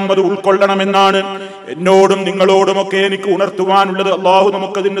എല്ലാവരും അത് ഉൾക്കൊള്ളണമെന്നാണ് എന്നോടും നിങ്ങളോടുമൊക്കെ എനിക്ക് ഉണർത്തുവാനുള്ളത്. അല്ലാഹു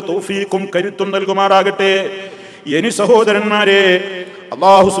നമുക്കതിന് തൗഫീഖും കരുത്തും നൽകുമാറാകട്ടെ. ഇനി സഹോദരന്മാരെ,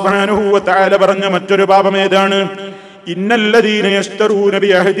 അല്ലാഹു സുബ്ഹാനഹു വ തആല പറഞ്ഞ മറ്റൊരു പാപം ഏതാണ്? ഇന്നല്ലദീന യശ്തറൂന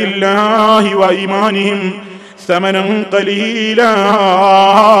ബിഅഹദില്ലാഹി വ ഈമാനിഹിം സമനൻ ഖലീലാ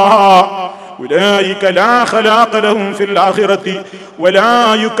أولئك لا خلاق لهم في الآخرة ولا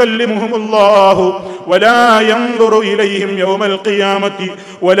يكلمهم الله ولا ينظر إليهم يوم القيامة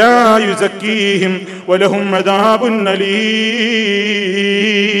ولا يزكيهم ولهم عذاب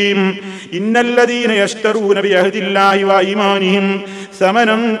أليم إن الذين يشترون بعهد الله وإيمانهم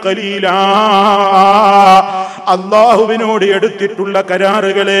ثمنا قليلا അല്ലാഹുവിനോട് എടുത്തിട്ടുള്ള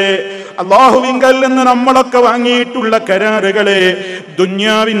കരാറുകളെ, അല്ലാഹുവിങ്കൽ നിന്ന് നമ്മളൊക്കെ വാങ്ങിയിട്ടുള്ള കരാറുകളെ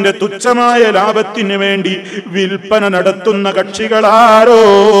ദുന്യാവിന്റെ തുച്ഛമായ ലാഭത്തിന് വേണ്ടി വിൽപ്പന നടത്തുന്ന കക്ഷികളാരോ,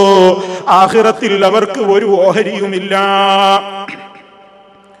 ആഖിറത്തിൽ അവർക്ക് ഒരു ഓഹരിയുമില്ല.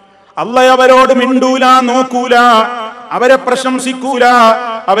 അല്ലാഹ് അവരോട് മിണ്ടൂല, നോക്കൂല, അവരെ പ്രശംസിക്കൂല,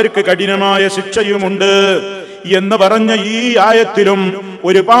 അവർക്ക് കഠിനമായ ശിക്ഷയുമുണ്ട് എന്ന് പറഞ്ഞ ഈ ആയത്തിലും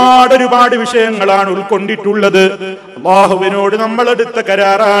ഒരുപാട് വിഷയങ്ങളാണ് ഉൾക്കൊണ്ടിട്ടുള്ളത്. അല്ലാഹുവിനോട് നമ്മൾ എടുത്ത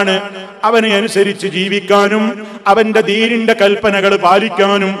കരാറാണ് അവനെ അനുസരിച്ച് ജീവിക്കാനും അവന്റെ ദീനിന്റെ കൽപ്പനകൾ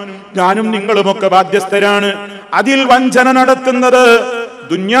പാലിക്കാനും ഞാനും നിങ്ങളുമൊക്കെ ബാധ്യസ്ഥരാണ്. അതിൽ വഞ്ചന നടത്തുന്നത്,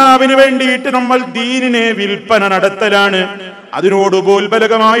 ദുന്യാവിന് വേണ്ടിയിട്ട് നമ്മൾ ദീനിനെ വിൽപ്പന നടത്തലാണ്. അതിനോട്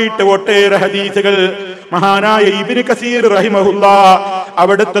ബോൽബലകമായിട്ട് ഒട്ടേറെ ഹദീസുകൾ മഹാനായ ഇബ്നു കസീർ റഹിമഹുല്ലാഹ്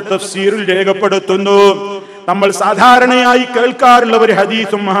അവിടുത്തെ തഫ്സീറിൽ രേഖപ്പെടുത്തുന്നു. നമ്മൾ സാധാരണയായി കേൾക്കാറുള്ള ഒരു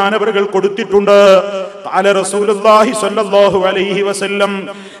ഹദീസും മഹാനവറുകൾ കൊടുത്തിട്ടുണ്ട്. ഖാല റസൂലുള്ളാഹി സ്വല്ലല്ലാഹു അലൈഹി വസല്ലം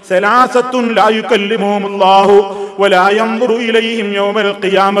സലാസത്തുൻ ലാ യുകല്ലിമുഹുമുല്ലാഹു വലാ യൻദുറു ഇലൈഹിം യൗമൽ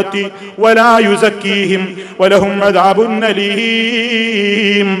ഖിയാമത്തി വലാ യുസക്കീഹിം വലഹും അദാബുൻ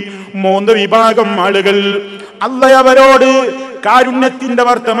അലീം. 3 വിഭാഗം ആളുകൾ, അല്ലാഹ് അവരോട് കാരുണ്യത്തിന്റെ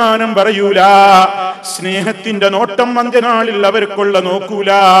വർത്തമാനം പറയൂല, സ്നേഹത്തിന്റെ നോട്ടം അന്ത്യനാളിൽ അവർക്കുള്ള നോക്കൂല,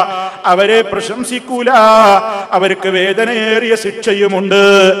 അവരെ പ്രശംസിക്കൂല, അവർക്ക് വേദനയേറിയ ശിക്ഷയുമുണ്ട്.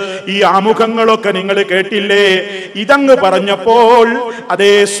 ഈ ആമുഖങ്ങളൊക്കെ നിങ്ങൾ കേട്ടില്ലേ? ഇതങ്ങ് പറഞ്ഞപ്പോൾ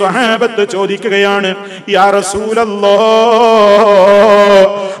അതേ സ്വഹാബത്ത് ചോദിക്കുകയാണ്, യാ റസൂലല്ലാഹ്,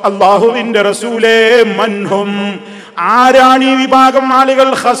 അല്ലാഹുവിന്റെ റസൂലേ, മൻഹും, ആരാണ് ഈ വിഭാഗം ആളുകൾ?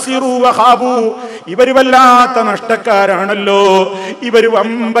 ഖസിറു വഖാബു, ഇവര് വല്ലാത്ത നഷ്ടക്കാരാണല്ലോ, ഇവര്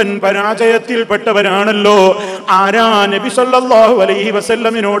വമ്പൻ പരാജയത്തിൽപ്പെട്ടവരാണല്ലോ. ആരാ? നബി സല്ലല്ലാഹു അലൈഹി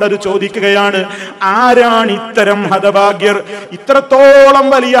വസല്ലമിനോട് അത് ചോദിക്കുകയാണ്. ആരാണ് ഇത്തരം ഹതഭാഗ്യർ? ഇത്രത്തോളം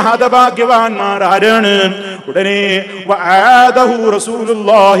വലിയ ഹതഭാഗ്യവാന്മാർ ആരാണ്? ഉടനെ വആദഹു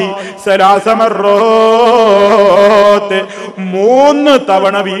റസൂലുള്ളാഹി സലാസ മർറാത്ത്, 3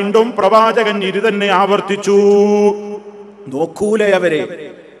 തവണ വീണ്ടും പ്രവാചകൻ ഇത് തന്നെ ആവർത്തിച്ചു. നോക്കൂല അവരെ,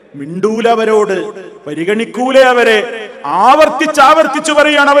 മിണ്ടൂല അവരോട്, പരിഗണിക്കൂല അവരെ, ആവർത്തിച്ച്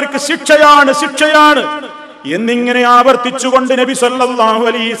പറയാണ് അവർക്ക് ശിക്ഷയാണ്, ശിക്ഷയാണ് എന്നിങ്ങനെ ആവർത്തിച്ചുകൊണ്ട് നബി സല്ലല്ലാഹു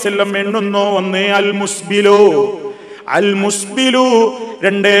അലൈഹി വസല്ലം എണ്ണുന്നു. 1 അൽ മുസ്ബിലു, അൽ മുസ്ബിലു.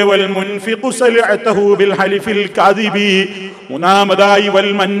 2 വൽ മുൻഫിഖു സലഅതഹു ബിൽ ഹലിഫിൽ കാദിബി. 3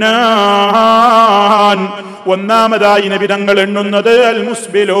 വൽ മന്നാൻ. 1 നബി തങ്ങൾ എണ്ണുന്നത് അൽ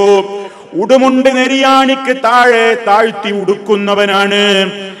മുസ്ബിലു, ഉടുമുണ്ട് നെരിയാണിക്ക് താഴെ താഴ്ത്തി ഉടുക്കുന്നവനാണ്.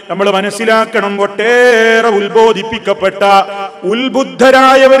 നമ്മൾ മനസ്സിലാക്കണം, ഒട്ടേറെ ഉത്ബോധിപ്പിക്കപ്പെട്ട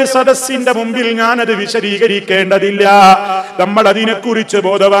ഉത്ബുദ്ധരായ ഒരു സദസ്സിന്റെ മുമ്പിൽ ഞാനത് വിശദീകരിക്കേണ്ടതില്ല. നമ്മൾ അതിനെക്കുറിച്ച്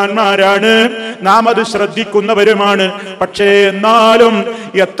ബോധവാന്മാരാണ്, നാം അത് ശ്രദ്ധിക്കുന്നവരുമാണ്. പക്ഷേ എന്നാലും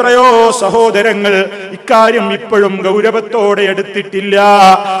എത്രയോ സഹോദരങ്ങൾ ഇക്കാര്യം ഇപ്പോഴും ഗൗരവത്തോടെ എടുത്തിട്ടില്ല.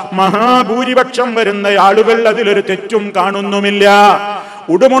 മഹാഭൂരിപക്ഷം വരുന്ന ആളുകൾ അതിലൊരു തെറ്റും കാണുന്നുമില്ല.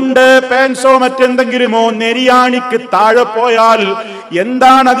 ഉടുമുണ്ട്, പാൻസോ മറ്റെന്തെങ്കിലുമോ നെരിയാണിക്ക് താഴെ പോയാൽ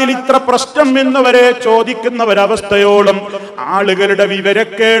എന്താണ് അതിൽ ഇത്ര പ്രശ്നം എന്നുവരെ ചോദിക്കുന്ന ഒരവസ്ഥയോളം ആളുകളുടെ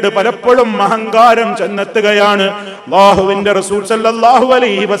വിവരക്കേട് പലപ്പോഴും അഹങ്കാരം ചെന്നെത്തുകയാണ്. അല്ലാഹുവിന്റെ റസൂൽ സല്ലല്ലാഹു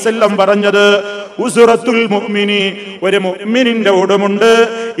അലൈഹി വസല്ലം പറഞ്ഞത്, ഉസ്റത്തുൽ മുഅ്മിനി, ഒരു മുഅ്മിനിന്റെ ഉടുമുണ്ട്,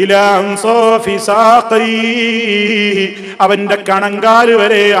 ഇലാ അൻസാഫി സാഖി, അവന്റെ കണങ്കാല്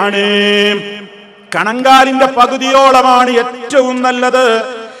വരെയാണ്. കണങ്കാലിന്റെ പകുതിയോളമാണ് ഏറ്റവും നല്ലത്.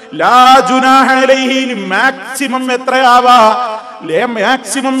 ലാ ജുനാഹ അലൈഹി, മാക്സിമം എത്രയാവാ,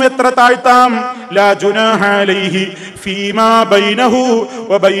 മാക്സിമം എത്ര താഴ്ത്താം? ലാ ജുനാഹ അലൈഹി ഫീമാ ബൈനഹു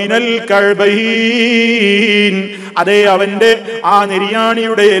വബൈനൽ കഅബൈൻ, അതേ അവന്റെ ആ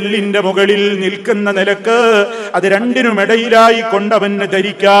നെരിയാണിയുടെ എല്ലിന്റെ മുകളിൽ നിൽക്കുന്ന നിലക്ക് അത് രണ്ടിനും ഇടയിലായി കൊണ്ടവന്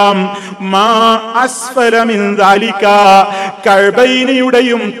ധരിക്കാം. മാ അസ്ഫല മിൻ ദാലിക,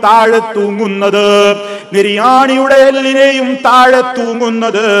 കഅബൈനിയുടെയും താഴെ തൂങ്ങുന്നത്, നെരിയാണിയുടെ എല്ലിനെയും താഴെ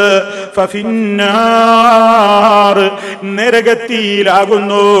തൂങ്ങുന്നത് ഫഫിന്നാർ,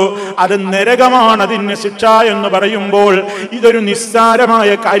 നരകത്തിയിലാകുന്നു. അത് നരകമാണ്, അതിന് ശിക്ഷ എന്ന് പറയുമ്പോൾ ഇതൊരു നിസ്സാരമായ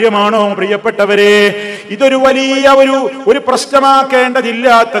കാര്യമാണോ പ്രിയപ്പെട്ടവരെ? ഇതൊരു വലിയ ഒരു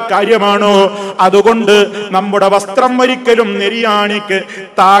പ്രശ്നമാക്കേണ്ടതില്ലാത്ത കാര്യമാണോ? അതുകൊണ്ട് നമ്മുടെ വസ്ത്രം ഒരിക്കലും നെരിയാണിക്ക്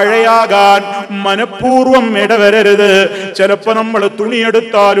താഴെയാകാൻ മനഃപൂർവ്വം ഇടവരരുത്. ചിലപ്പോ നമ്മൾ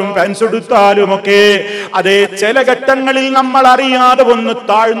തുണിയെടുത്താലും പാൻസ് എടുത്താലും ഒക്കെ അതേ ചില ഘട്ടങ്ങളിൽ നമ്മൾ അറിയാതെ ഒന്ന്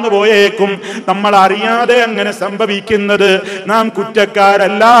താഴ്ന്നു പോയേക്കും. നമ്മൾ അറിയാതെ അങ്ങനെ സംഭവിക്കുന്നത് നാം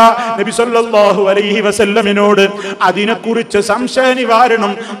കുറ്റക്കാരല്ല. നബി സല്ലല്ലാഹു അലൈഹി വസല്ലമിനോട് അതിനെക്കുറിച്ച് സംശയ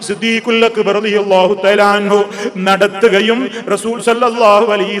നിവാരണം സിദ്ദീഖുൽ അക്ബർ റളിയല്ലാഹു തആല അൻഹു നടത്തുകയും റസൂൽ സല്ലല്ലാഹു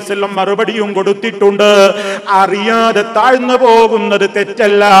അലൈഹി വസല്ലം മറുപടിയും കൊടുത്തിട്ടുണ്ട്. അറിയാതെ താഴ്ന്നു പോകുന്നത്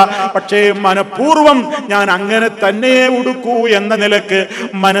തെറ്റല്ല, പക്ഷേ മനഃപൂർവ്വം ഞാൻ അങ്ങനെ തന്നെ ഉടുക്കൂ എന്ന നിലക്ക്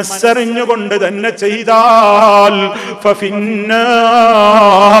മനസ്സറിഞ്ഞുകൊണ്ട് തന്നെ ചെയ്താൽ ഫഫിന്നാർ,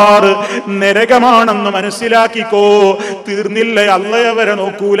 നരകമാണെന്ന് മനസ്സിലാക്കിക്കോ. തീർന്നില്ല, അള്ളയവരെ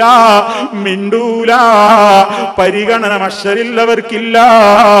നോക്കൂല, മിണ്ടൂല, പരിഗണന മഹ്ശറിൽ അവർക്കില്ല.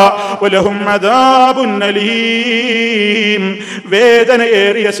 വലഹും അദാബുൻ അലീം,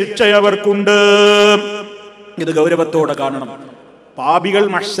 വേദനയേറിയ ശിക്ഷ അവർക്കുണ്ട്. ഇത് ഗൗരവത്തോടെ കാണണം. പാപികൾ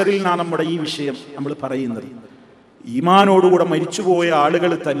മഹ്ശറിൽ നിന്നാണ് നമ്മുടെ ഈ വിഷയം നമ്മൾ പറയുന്നത്. ഈമാനോടുകൂടെ മരിച്ചുപോയ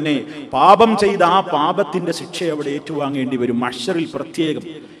ആളുകൾ തന്നെ പാപം ചെയ്ത ആ പാപത്തിന്റെ ശിക്ഷ അവിടെ ഏറ്റുവാങ്ങേണ്ടി വരും മഹ്ശറിൽ. പ്രത്യേകം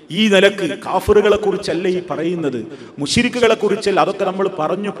ഈ നിലക്ക് കാഫിറുകളെ കുറിച്ചല്ല ഈ പറയുന്നത്, മുശ്രിക്കുകളെ കുറിച്ചല്ല, അതൊക്കെ നമ്മൾ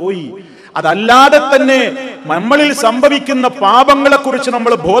പറഞ്ഞു പോയി. അതല്ലാതെ തന്നെ നമ്മളിൽ സംഭവിക്കുന്ന പാപങ്ങളെ കുറിച്ച്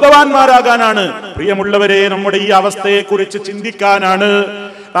നമ്മൾ ബോധവാന്മാരാകാനാണ് പ്രിയമുള്ളവരെ, നമ്മുടെ ഈ അവസ്ഥയെ കുറിച്ച് ചിന്തിക്കാനാണ്.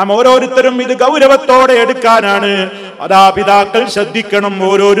 നാം ഓരോരുത്തരും ഇത് ഗൗരവത്തോടെ എടുക്കാനാണ്. മാതാപിതാക്കൾ ശ്രദ്ധിക്കണം,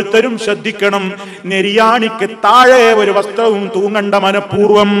 ഓരോരുത്തരും ശ്രദ്ധിക്കണം. നെരിയാണിക്ക് താഴെ ഒരു വസ്ത്രവും തൂങ്ങണ്ട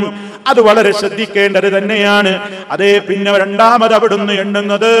മനഃപൂർവ്വം, അത് വളരെ ശ്രദ്ധിക്കേണ്ടത് തന്നെയാണ്. അതേ പിന്നെ രണ്ടാമത് അവിടുന്ന്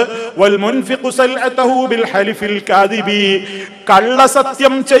എണ്ണുന്നത് വൽ മുൻഫിഖു സൽഅതഹു ബിൽ ഹലിഫിൽ കാദിബി,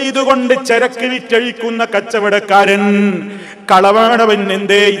 കള്ളസത്യം ചെയ്തുകൊണ്ട് ചരക്ക് വിറ്റഴിക്കുന്ന കച്ചവടക്കാരൻ. കളവാണവൻ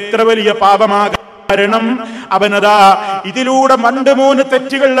എന്തേ ഇത്ര വലിയ പാപമാകാൻ കാരണം അവനതാ ഇതിലൂടെ 2-3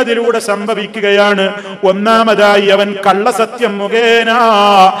 തെറ്റുകൾ അതിലൂടെ സംഭവിക്കുകയാണ്. ഒന്നാമതായി അവൻ കള്ളസത്യം മുഖേന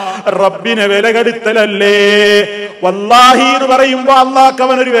റബ്ബിനെ വിലകെടുത്തലല്ലേ. വല്ലാഹി എന്ന് പറയുമ്പോ അള്ളാഹ്ക്ക്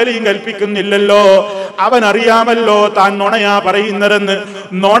അവനൊരു വിലയും കൽപ്പിക്കുന്നില്ലല്ലോ. അവൻ അറിയാമല്ലോ താൻ നുണയാ പറയുന്നതെന്ന്.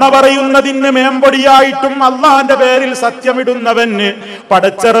 നുണ പറയുന്നതിന് മേമ്പൊടിയായിട്ടും അള്ളാന്റെ പേരിൽ സത്യമിടുന്നവന്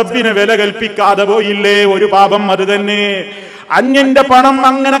പടച്ച റബ്ബിനെ വില കൽപ്പിക്കാതെ പോയില്ലേ? ഒരു പാപം അത് തന്നെ. അന്യന്റെ പണം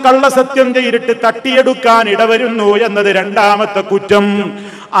അങ്ങനെ കള്ളസത്യം ചെയ്തിട്ട് തട്ടിയെടുക്കാൻ ഇടവരുന്നു എന്നത് രണ്ടാമത്തെ കുറ്റം.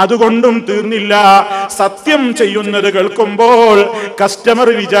 അതുകൊണ്ടും തീർന്നില്ല. സത്യം ചെയ്യുന്നത് കേൾക്കുമ്പോൾ കസ്റ്റമർ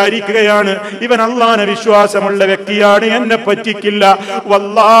വിചാരിക്കുകയാണ് ഇവൻ അല്ലാഹുവിനെ വിശ്വാസമുള്ള വ്യക്തിയാണ്, എന്നെ പറ്റിക്കില്ല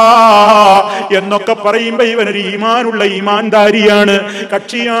വല്ലാ എന്നൊക്കെ പറയുമ്പോ ഇവനൊരു ഈമാനുള്ള ഈമാൻദാരിയാണ്,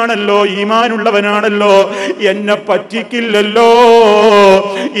 കക്ഷിയാണല്ലോ, ഈമാനുള്ളവനാണല്ലോ, എന്നെ പറ്റിക്കില്ലല്ലോ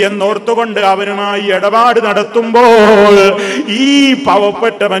എന്നോർത്തുകൊണ്ട് അവനുമായി ഇടപാട് നടത്തുമ്പോൾ ഈ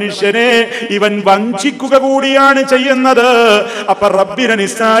പാവപ്പെട്ട മനുഷ്യനെ ഇവൻ വഞ്ചിക്കുക കൂടിയാണ് ചെയ്യുന്നത്. അപ്പൊ റബ്ബിനെ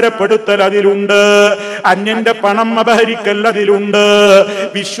നിസ്സാരപ്പെടുത്തൽ അതിലുണ്ട്, അന്യന്റെ പണം അപഹരിക്കൽ അതിലുണ്ട്,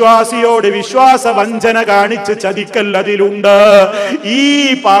 വിശ്വാസിയോട് വിശ്വാസ വഞ്ചന കാണിച്ച് ചതിക്കൽ അതിലുണ്ട്. ഈ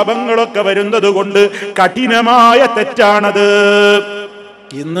പാപങ്ങളൊക്കെ വരുന്നത് കൊണ്ട് കഠിനമായ തെറ്റാണത്.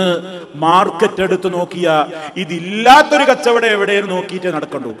 ഇന്ന് മാർക്കറ്റ് എടുത്ത് നോക്കിയ ഇതില്ലാത്തൊരു കച്ചവടം എവിടെയെന്ന് നോക്കിയിട്ട്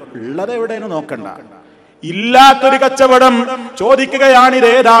നടക്കണ്ടു, ഉള്ളത് എവിടെയെന്ന് നോക്കണ്ട. ഇല്ലാത്തൊരു കച്ചവടം ചോദിക്കുകയാണ്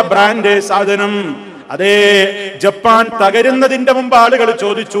ഇതേതാ ബ്രാൻഡ് സാധനം. അതേ ജപ്പാൻ തകരുന്നതിന്റെ മുമ്പ് ആളുകൾ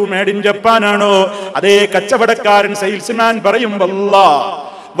ചോദിച്ചു മേഡ് ഇൻ ജപ്പാൻ ആണോ? അതേ കച്ചവടക്കാരൻ സെയിൽസ്മാൻ പറയും വല്ലാ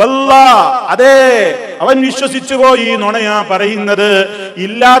വല്ലാ, അതെ അവൻ വിശ്വസിച്ചു പോയി. നുണയാ പറയുന്നത്,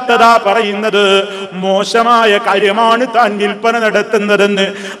 ഇല്ലാത്തതാ പറയുന്നത്, മോശമായ കാര്യമാണ് താൻ വിൽപ്പന നടത്തുന്നതെന്ന്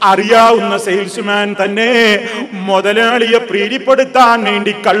അറിയാവുന്ന സെയിൽസ്മാൻ തന്നെ മുതലാളിയെ പ്രീതിപ്പെടുത്താൻ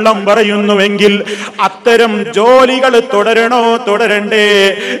വേണ്ടി കള്ളം പറയുന്നുവെങ്കിൽ അത്തരം ജോലികൾ തുടരണോ തുടരണ്ടേ?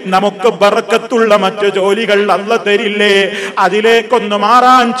 നമുക്ക് ബർക്കത്തുള്ള മറ്റു ജോലികൾ അല്ലാഹ് തരില്ലേ? അതിലേക്കൊന്ന്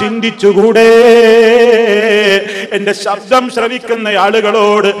മാറാൻ ചിന്തിച്ചുകൂടെ? എന്റെ ശബ്ദം ശ്രവിക്കുന്ന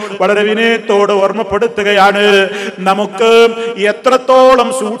ആളുകളോട് വളരെ വിനയത്തോട് ഓർമ്മപ്പെടുത്തുകയാണ്, നമുക്ക് എത്രത്തോളം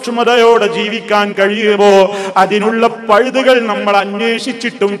സൂക്ഷ്മതയോടെ ജീവിക്കാൻ കഴിയുമോ അതിനുള്ള പഴുതുകൾ നമ്മൾ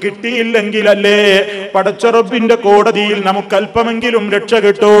അന്വേഷിച്ചിട്ടും കിട്ടിയില്ലെങ്കിലല്ലേ പടച്ച റബ്ബിന്റെ കോടതിയിൽ നമുക്ക് അല്പമെങ്കിലും രക്ഷ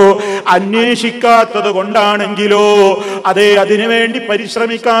കിട്ടൂ. അന്വേഷിക്കാത്തത് കൊണ്ടാണെങ്കിലോ, അതെ അതിനുവേണ്ടി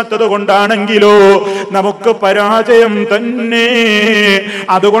പരിശ്രമിക്കാത്തത് കൊണ്ടാണെങ്കിലോ നമുക്ക് പരാജയം തന്നെ.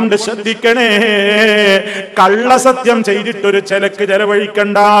 അതുകൊണ്ട് ശ്രദ്ധിക്കണേ, കള്ളസത്യം ചെയ്തിട്ടൊരു ചെലക്ക് ചെലവഴിക്കണ്ട.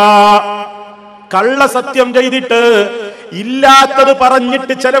 കള്ളസത്യം ചെയ്തിട്ട് ഇല്ലാത്തത്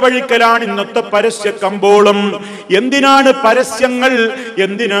പറഞ്ഞിട്ട് ചെലവഴിക്കലാണ് ഇന്നത്തെ പരസ്യ കമ്പോളം. എന്തിനാണ് പരസ്യങ്ങൾ,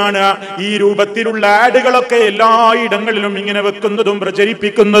 എന്തിനാണ് ഈ രൂപത്തിലുള്ള ആഡുകളൊക്കെ എല്ലായിടങ്ങളിലും ഇങ്ങനെ വെക്കുന്നതും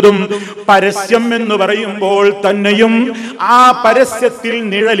പ്രചരിപ്പിക്കുന്നതും? പരസ്യം എന്ന് പറയുമ്പോൾ തന്നെയും ആ പരസ്യത്തിൽ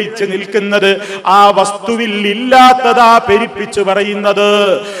നിഴലിച്ച് നിൽക്കുന്നത് ആ വസ്തുവിൽ ഇല്ലാത്തതാ പെരുപ്പിച്ച് പറയുന്നത്.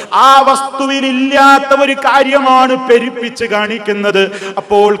 ആ വസ്തുവിൽ ഇല്ലാത്ത ഒരു കാര്യമാണ് പെരുപ്പിച്ച് കാണിക്കുന്നത്.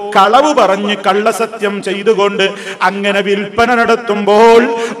 അപ്പോൾ കളവ് പറഞ്ഞ് കള്ളസത്യം ചെയ്തുകൊണ്ട് അങ്ങനെ വിൽപ്പന നടത്തുമ്പോൾ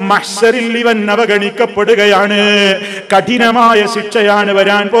മഹ്ശറിൽ ഇവൻ അവഗണിക്കപ്പെടുകയാണ്. കഠിനമായ ശിക്ഷയാണ്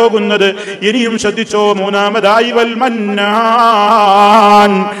വരാൻ പോകുന്നത്. ഇനിയും ശ്രദ്ധിച്ചോ. മൂന്നാമതായി വൽ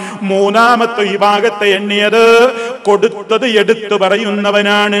മന്നാൻ, മൂന്നാമത്തെ ഈ ഭാഗത്തെ എണ്ണിയത് കൊടുത്തത് എടുത്തു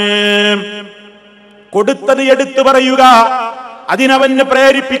പറയുന്നവനാണ്. കൊടുത്തത് എടുത്തു പറയുക, അതിനവന്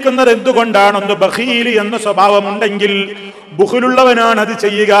പ്രേരിപ്പിക്കുന്നത് എന്തുകൊണ്ടാണ്? ഒന്ന് ബഖീലി എന്ന സ്വഭാവമുണ്ടെങ്കിൽ ബുഖലുള്ളവനാണ് അത്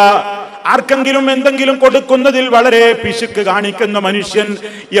ചെയ്യുക. ആർക്കെങ്കിലും എന്തെങ്കിലും കൊടുക്കുന്നതിൽ വളരെ പിശുക്ക് കാണിക്കുന്ന മനുഷ്യൻ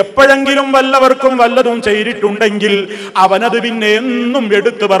എപ്പോഴെങ്കിലും വല്ലവർക്കും വല്ലതും ചെയ്തിട്ടുണ്ടെങ്കിൽ അവനത് പിന്നെ എന്നും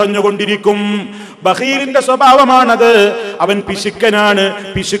എടുത്തു പറഞ്ഞുകൊണ്ടിരിക്കും. ബഖീലിന്റെ സ്വഭാവമാണത്. അവൻ പിശുക്കനാണ്.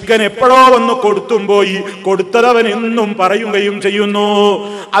 പിശുക്കൻ എപ്പോഴോ ഒന്ന് കൊടുത്തും പോയി, കൊടുത്തതവൻ എന്നും പറയുകയും ചെയ്യുന്നു.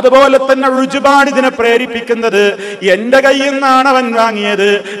 അതുപോലെ തന്നെ റുജുബാൻ ഇതിനെ പ്രേരിപ്പിക്കുന്നത്. എന്റെ കയ്യിൽ നിന്നാണ് അവൻ വാങ്ങിയത്,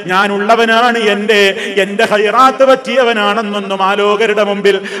 ഞാനുള്ളവനാണ്, എന്റെ ഹൈറാത്ത് പറ്റിയവനാണെന്നൊന്നും ആലോകരുടെ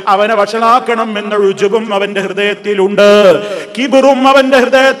മുമ്പിൽ അവനെ വഷളാക്കണം എന്ന റുജുബും അവന്റെ ഹൃദയത്തിലുണ്ട്. കിബറും അവന്റെ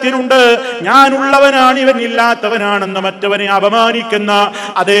ഹൃദയത്തിലുണ്ട്. ഞാനുള്ളവനാണ്, ഇവൻ ഇല്ലാത്തവനാണെന്ന് മറ്റവനെ അപമാനിക്കുന്ന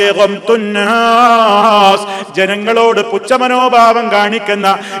അതേ ജനങ്ങളോട് പുച്ഛമനോഭാവം കാണിക്കുന്ന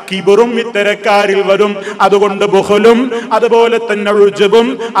കിബറും ഇത്തരക്കാരിൽ വരും. അതുകൊണ്ട് ബുഖലും അതുപോലെ തന്നെ റുജുബും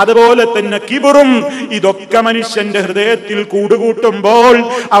അതുപോലെ തന്നെ കിബറും ഇതൊക്കെ മനുഷ്യന്റെ ഹൃദയത്തിൽ കൂടുകൂട്ടുമ്പോൾ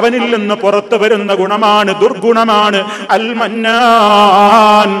അവനിൽ നിന്ന് പുറത്തു വരുന്ന ഗുണമാണ്, ദുർഗുണമാണ് അൽ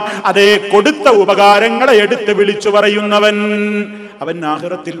മന്നാൻ. അതേ കൊടുത്ത ഉപകാരങ്ങളെ എടുത്ത് വിളിച്ചു പറയുന്നവൻ, അവൻ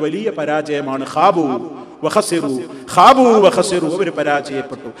ആഖിറത്തിൽ വലിയ പരാജയമാണ്. ഖാബു വഖസിറു, ഖാബു വഖസിറു, അവർ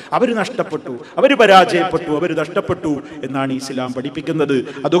പരാജയപ്പെട്ടു, അവർ നഷ്ടപ്പെട്ടു, അവർ പരാജയപ്പെട്ടു, അവർ നഷ്ടപ്പെട്ടു എന്നാണ് ഇസ്ലാം പഠിപ്പിക്കുന്നത്.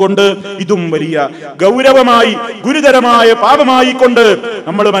 അതുകൊണ്ട് ഇതും വലിയ ഗൗരവമായി ഗുരുതരമായ പാപമായി കൊണ്ട്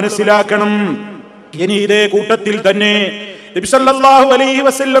നമ്മൾ മനസ്സിലാക്കണം. ഇനി ഇതേ കൂട്ടത്തിൽ തന്നെ നബി സല്ലല്ലാഹു അലൈഹി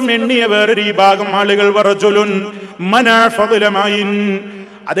വസല്ലം എണ്ണിയ വേറൊരു വിഭാഗം ആളുകൾ വറജുലുൻ മനാ ഫദ്ലമൈൻ,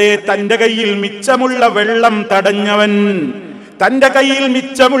 അതേ തന്റെ കയ്യിൽ മിച്ചമുള്ള വെള്ളം തടഞ്ഞവൻ, തന്റെ കയ്യിൽ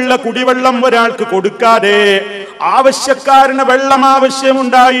മിച്ചമുള്ള കുടിവെള്ളം ഒരാൾക്ക് കൊടുക്കാതെ, ആവശ്യക്കാരന് വെള്ളം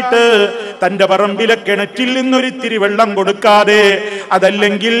ആവശ്യമുണ്ടായിട്ട് തന്റെ പറമ്പിലെ കിണറ്റിൽ നിന്നൊരിത്തിരി വെള്ളം കൊടുക്കാതെ,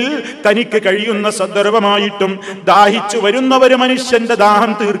 അതല്ലെങ്കിൽ തനിക്ക് കഴിയുന്ന സന്ദർഭമായിട്ടും ദാഹിച്ചു വരുന്ന ഒരു മനുഷ്യന്റെ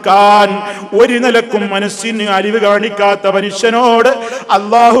ദാഹം തീർക്കാൻ ഒരു നിലക്കും മനസ്സിന് അലിവ് കാണിക്കാത്ത മനുഷ്യനോട്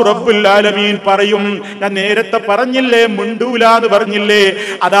അല്ലാഹു റബ്ബുൽ ആലമീൻ പറയും, ഞാൻ നേരത്തെ പറഞ്ഞില്ലേ മിണ്ടൂലാന്ന് പറഞ്ഞില്ലേ,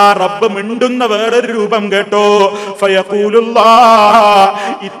 അതാ റബ്ബ് മിണ്ടുന്ന വേറൊരു രൂപം കേട്ടോ. ഫയഖൂലുല്ലാഹ്,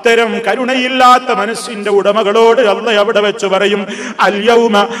 ഇത്തരം കരുണയില്ലാത്ത മനസ്സിന്റെ ഉടമകളോട് അല്ലാഹ് അവിടെ വെച്ച് പറയും,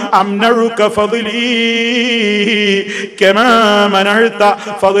 അൽയൗമ അംനഉക ഫദ്ലി കമാ മനഅത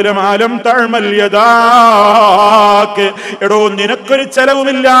ഫദ്ല മാ ലം തഅമൽ യദാക്. എടോ, നിനക്കൊരു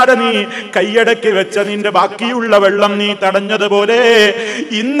ചെലവുമില്ലാതെ നീ കൈയടക്കി വെച്ച നിന്റെ ബാക്കിയുള്ള വെള്ളം നീ തടഞ്ഞതുപോലെ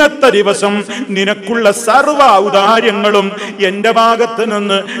ഇന്നത്തെ ദിവസം നിനക്കുള്ള സർവ്വ ഔദാര്യങ്ങളും എന്റെ ഭാഗത്ത്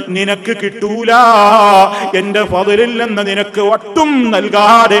നിന്ന് നിനക്ക് കിട്ടൂല. എന്റെ ഫദ്ലിൽ നിന്ന് നിനക്ക് ഒട്ടും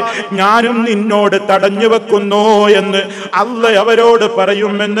നൽകാതെ ഞാനും നിന്നോട് തടഞ്ഞു വെക്കുന്നു എന്ന് അല്ലാഹ് അവരോട്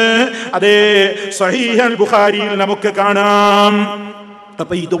പറയുമെന്ന് അതേ സഹീഹുൽ ബുഖാരിയിൽ നമുക്ക് കാണാം.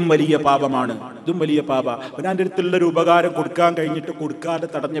 അപ്പൊ ഇതും വലിയ പാപമാണ്, ഇതും വലിയ പാപ. അവനാന്റെ അടുത്തുള്ളൊരു ഉപകാരം കൊടുക്കാൻ കഴിഞ്ഞിട്ട് കൊടുക്കാതെ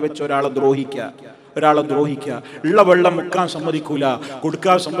തടഞ്ഞു വെച്ച ഒരാളെ ദ്രോഹിക്കുക, ഉള്ള വെള്ളം മുക്കാൻ സമ്മതിക്കൂല,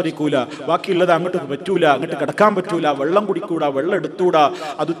 കൊടുക്കാൻ സമ്മതിക്കൂല, ബാക്കിയുള്ളത് അങ്ങോട്ട് പറ്റൂല, അങ്ങോട്ട് കിടക്കാൻ പറ്റൂല, വെള്ളം കുടിക്കൂടാ, വെള്ളം എടുത്തൂടാ,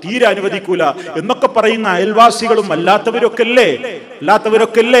 അത് തീരെ അനുവദിക്കൂല എന്നൊക്കെ പറയുന്ന അയൽവാസികളും അല്ലാത്തവരൊക്കെ അല്ലേ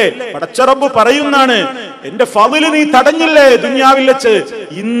പടച്ച റബ്ബ് പറയുന്നാണ്, എന്റെ ഫദ്ല് നീ തടഞ്ഞില്ലേ ദുനിയാവിൽ വെച്ച്,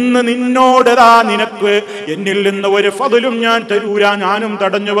 ഇന്ന് നിന്നോടതാ നിനക്ക് എന്നിൽ നിന്ന് ഒരു ഫദ്ലും ഞാൻ തരൂല, ഞാനും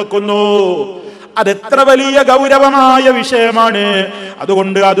തടഞ്ഞു വെക്കുന്നു. അതെത്ര വലിയ ഗൗരവമായ വിഷയമാണ്.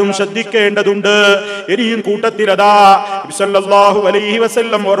 അതുകൊണ്ട് അതും ശ്രദ്ധിക്കേണ്ടതുണ്ട്. ഇനിയും കൂട്ടത്തിൽ അതാ നബി സല്ലല്ലാഹു അലൈഹി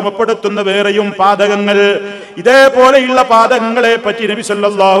വസല്ലം ഓർമ്മപ്പെടുത്തുന്ന വേറെയും പാതകങ്ങൾ, ഇതേപോലെയുള്ള പാതകങ്ങളെ പറ്റി നബി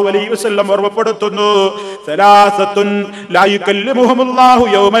സല്ലല്ലാഹു അലൈഹി വസല്ലം ഓർമ്മപ്പെടുത്തുന്നു. സലാസത്തുൻ ലാ യുകല്ലിമുഹുമുല്ലാഹു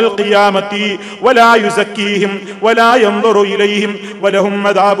യൗമൽ ഖിയാമത്തി വലാ യുസക്കീഹിം വലാ യൻദുറു ഇലൈഹിം വലഹും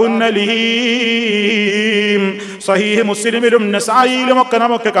അദാബുൻ അലീം. സഹീഹ് മുസ്ലിമിലും നസായിയിലും ഒക്കെ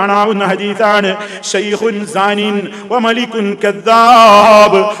നമുക്ക് കാണാവുന്ന ഹദീസാണ്. ശൈഖുൻ സാനിൻ വമലികുൻ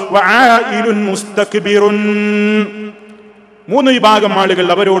കദ്ദാബ് വആയിലുൻ മുസ്തക്ബിറുൻ. മൂന്ന് വിഭാഗം ആളുകൾ,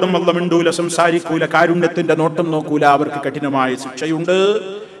 അവരോടും അല്ലാഹ് മിണ്ടൂല, സംസാരിക്കൂല, കാരുണ്യത്തിന്റെ നോട്ടം നോക്കൂല, അവർക്ക് കഠിനമായ ശിക്ഷയുണ്ട്.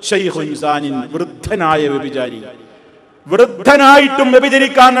 ശൈഖുൻ സാനിൻ, വൃദ്ധനായ വ്യഭിചാരി, വൃദ്ധനായിട്ടും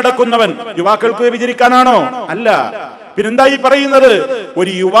വ്യഭിചരിക്കാൻ നടക്കുന്നവൻ. യുവാക്കൾക്ക് വ്യഭിചരിക്കാനാണോ? അല്ല. പിന്നെന്താ ഈ പറയുന്നത്?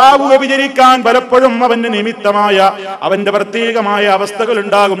 ഒരു യുവാവ് വ്യഭിചരിക്കാൻ പലപ്പോഴും അവന് നിമിത്തമായ അവന്റെ പ്രത്യേകമായ അവസ്ഥകൾ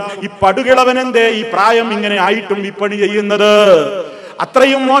ഉണ്ടാകും. ഈ പടുകിളവനെന്തേ ഈ പ്രായം ഇങ്ങനെ ആയിട്ടും ഈ പണി ചെയ്യുന്നത്?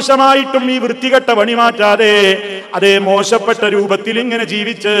 അത്രയും മോശമായിട്ടും ഈ വൃത്തികെട്ട പണി മാറ്റാതെ അതേ മോശപ്പെട്ട രൂപത്തിൽ ഇങ്ങനെ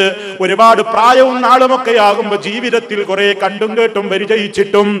ജീവിച്ച് ഒരുപാട് പ്രായവും നാളുമൊക്കെ ആകുമ്പോ ജീവിതത്തിൽ കുറെ കണ്ടും കേട്ടും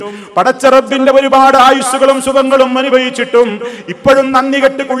പരിചയിച്ചിട്ടും പടച്ച റബ്ബിന്റെ ഒരുപാട് ആയുസ്സുകളും സുഖങ്ങളും അനുഭവിച്ചിട്ടും ഇപ്പോഴും നന്ദി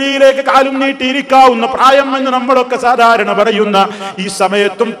കെട്ട് കുഴിയിലേക്ക് കാലും നീട്ടിയിരിക്കാവുന്ന പ്രായം എന്ന് നമ്മളൊക്കെ സാധാരണ പറയുന്ന ഈ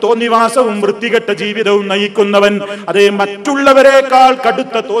സമയത്തും തോന്നിവാസവും വൃത്തികെട്ട ജീവിതവും നയിക്കുന്നവൻ അതേ മറ്റുള്ളവരെക്കാൾ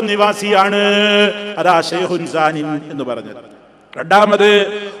കടുത്ത തോന്നിവാസിയാണ്. അതാ ശൈഖുൻ സാനിൻ എന്ന് പറഞ്ഞത്. രണ്ടാമത്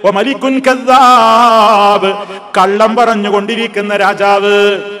വമലികുൻ കദ്ദാബ്, കള്ളം പറഞ്ഞുകൊണ്ടിരിക്കുന്ന രാജാവ്.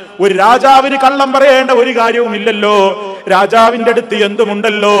 ഒരു രാജാവിന് കള്ളം പറയേണ്ട ഒരു കാര്യവുമില്ലല്ലോ. രാജാവിന്റെ അടുത്ത്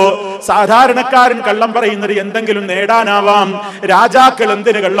എന്തുമുണ്ടല്ലോ. സാധാരണക്കാരൻ കള്ളം പറയുന്നത് എന്തെങ്കിലും നേടാനാവാം. രാജാക്കൾ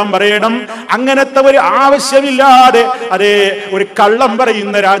എന്തിന് കള്ളം പറയണം? അങ്ങനത്തെ ഒരു ആവശ്യമില്ലാതെ അതേ ഒരു കള്ളം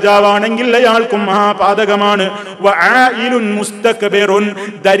പറയുന്ന രാജാവാണെങ്കിൽ അയാൾക്കും മഹാപാതകമാണ്. വആയിലുൻ മുസ്തക്ബിറുൻ,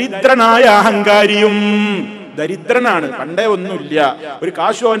 ദരിദ്രനായ അഹങ്കാരിയും. ദരിദ്രനാണ്, പണ്ടേ ഒന്നുമില്ല, ഒരു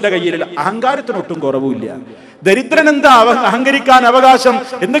കാശും അവന്റെ കയ്യിലില്ല, അഹങ്കാരത്തിനൊട്ടും കുറവുമില്ല. ദരിദ്രൻ എന്താ അഹങ്കരിക്കാൻ അവകാശം?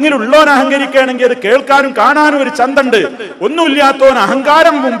 എന്തെങ്കിലും ഉള്ളവൻ അഹങ്കരിക്കുകയാണെങ്കിൽ അത് കേൾക്കാനും കാണാനും ഒരു ചന്തണ്ട്. ഒന്നുമില്ലാത്തവൻ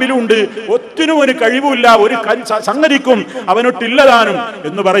അഹങ്കാരം മുമ്പിലുണ്ട്, ഒത്തിനും ഒരു കഴിവുമില്ല, ഒരു സംഗതിക്കും അവനൊട്ടില്ലതാനും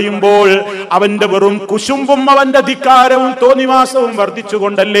എന്ന് പറയുമ്പോൾ അവന്റെ വെറും കുശുമ്പും അവന്റെ ധിക്കാരവും തോന്നിവാസവും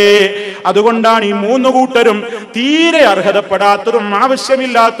വർദ്ധിച്ചുകൊണ്ടല്ലേ. അതുകൊണ്ടാണ് ഈ മൂന്ന് കൂട്ടരും തീരെ അർഹതപ്പെടാത്തതും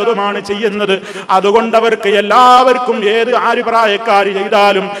ആവശ്യമില്ലാത്തതുമാണ് ചെയ്യുന്നത്. അതുകൊണ്ട് അവർക്ക് എല്ലാവർക്കും ആര് പ്രായക്കാര്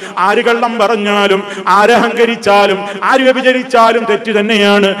ചെയ്താലും, ആര് കള്ളം പറഞ്ഞാലും, ആരഹങ്കരിച്ചാലും, ആര് വ്യഭിചരിച്ചാലും തെറ്റ്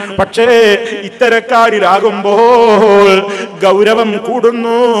തന്നെയാണ്. പക്ഷേ ഇത്തരക്കാരിലാകുമ്പോൾ ഗൗരവം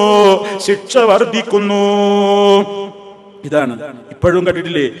കൂടുന്നു, ശിക്ഷ വർദ്ധിക്കുന്നു. ഇതാണ് ഇപ്പോഴും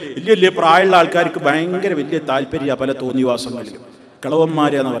കണ്ടിട്ടില്ലേ, വലിയ വലിയ പ്രായമുള്ള ആൾക്കാർക്ക് ഭയങ്കര വലിയ താല്പര്യ പല തോന്നിവാസങ്ങളിലും.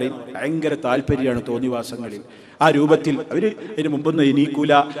 കളവന്മാരെന്ന് പറയും, ഭയങ്കര താല്പര്യമാണ് തോന്നിവാസങ്ങളിൽ. ആ രൂപത്തിൽ അവര് അതിന് മുമ്പൊന്നും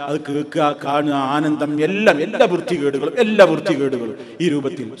എണീക്കൂല, അത് കേൾക്കുക, കാണുക, ആനന്ദം, എല്ലാ വൃത്തികേടുകളും ഈ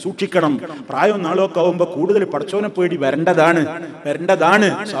രൂപത്തിൽ സൂക്ഷിക്കണം. പ്രായം നാളൊക്കെ ആവുമ്പോ കൂടുതൽ പടച്ചോനെ പേടി വരേണ്ടതാണ്.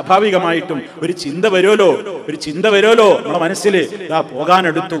 സ്വാഭാവികമായിട്ടും ഒരു ചിന്ത വരുമല്ലോ നമ്മുടെ മനസ്സിൽ,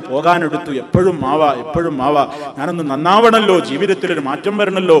 പോകാനെടുത്തു, എപ്പോഴും ആവാ, ഞാനൊന്ന് നന്നാവണല്ലോ, ജീവിതത്തിൽ ഒരു മാറ്റം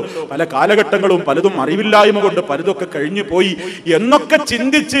വരണല്ലോ, പല കാലഘട്ടങ്ങളും പലതും അറിവില്ലായ്മ കൊണ്ട് പലതൊക്കെ കഴിഞ്ഞു പോയി എന്നൊക്കെ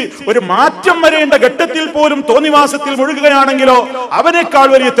ചിന്തിച്ച് ഒരു മാറ്റം വരേണ്ട ഘട്ടത്തിൽ പോലും തോന്നിവാസത്തിൽ മുഴുകുകയാണെങ്കിലോ അവനേക്കാൾ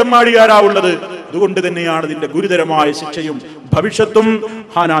വലിയ തെമ്മാടിയാരാവുള്ളത്. അതുകൊണ്ട് തന്നെയാണ് ഇതിന്റെ ഗുരുതരമായ ശിക്ഷയും ഭവിഷ്യത്തും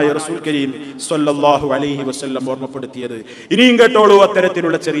ഹാനായ റസൂൽ കരീം സ്വല്ലല്ലാഹു അലൈഹി വസല്ലം ഓർമ്മപ്പെടുത്തിയത്. ഇനിയും കേട്ടോളൂ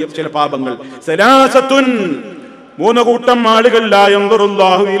അത്തരത്തിലുള്ള ചില പാപങ്ങൾ. സലാസത്തുൻ, 3 കൂട്ടം ആളുകൾ ലാ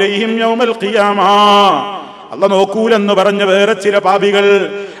യൻദുറുല്ലാഹു ഇലൈഹിം യൗമൽ ഖിയാമ, അല്ലാഹു നോക്കൂലെന്ന് പറഞ്ഞ വേറെ ചില പാപികൾ.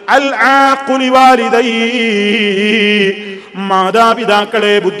 അൽ ആഖുലി വാലിദൈ,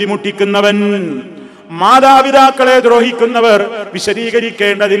 മാതാപിതാക്കളെ ബുദ്ധിമുട്ടിക്കുന്നവൻ, മാതാപിതാക്കളെ ദ്രോഹിക്കുന്നവർ.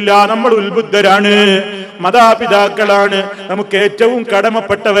 വിശദീകരിക്കേണ്ടതില്ല, നമ്മൾ ഉത്ബുദ്ധരാണ്. മാതാപിതാക്കളാണ് നമുക്ക് ഏറ്റവും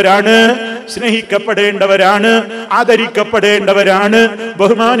കടമപ്പെട്ടവരാണ്, സ്നേഹിക്കപ്പെടേണ്ടവരാണ്, ആദരിക്കപ്പെടേണ്ടവരാണ്,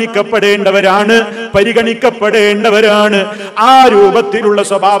 ബഹുമാനിക്കപ്പെടേണ്ടവരാണ്, പരിഗണിക്കപ്പെടേണ്ടവരാണ്. ആ രൂപത്തിലുള്ള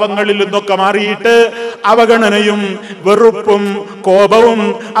സ്വഭാവങ്ങളിൽ നിന്നൊക്കെ മാറിയിട്ട് അവഗണനയും വെറുപ്പും കോപവും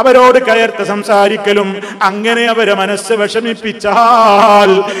അവരോട് കയർത്ത് സംസാരിക്കലും അങ്ങനെ അവരെ മനസ്സ് വിഷമിപ്പിച്ചാൽ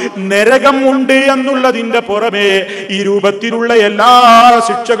നരകം ഉണ്ട് എന്നുള്ളതിന്റെ പുറമെ ഈ രൂപത്തിലുള്ള എല്ലാ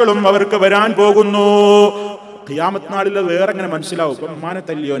ശിക്ഷകളും അവർക്ക് വരാൻ പോകുന്നു. ഖിയാമത്ത് നാളിൽ വേറെ എങ്ങനെ മനസ്സിലാവും? ഇപ്പൊ ഉമ്മാനെ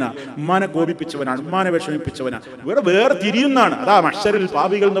തല്ലിയോനാ, ഉമ്മാനെ കോപിപ്പിച്ചവനാണ്, ഉമ്മാനെ വിഷമിപ്പിച്ചവനാ, വേറെ തിരിയുന്നതാണ്. അതാ മഹ്ശറിൽ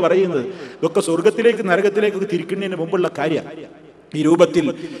പാപികൾ എന്ന് പറയുന്നത്. ഇതൊക്കെ സ്വർഗത്തിലേക്ക് നരകത്തിലേക്കൊക്കെ തിരിക്കുന്നതിന് മുമ്പുള്ള കാര്യം. ഈ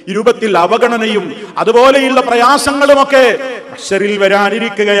രൂപത്തിൽ അവഗണനയും അതുപോലെയുള്ള പ്രയാസങ്ങളുമൊക്കെ മഹ്ശറിൽ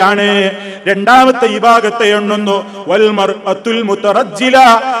വരാനിരിക്കുകയാണ്. രണ്ടാമത്തെ ഈ ഭാഗത്തെ എണ്ണുന്നു. വൽ മർഅത്തുൽ മുതറജ്ജില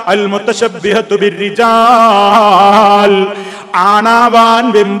അൽ മുതശബ്ബിഹതു ബിർരിജാൽ, ആണാവാൻ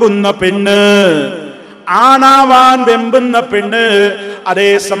വെമ്പുന്ന പെണ്ണ്, അതേ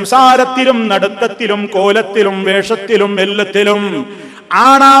സംസാരത്തിലും നടത്തത്തിലും കോലത്തിലും വേഷത്തിലും എല്ലാത്തിലും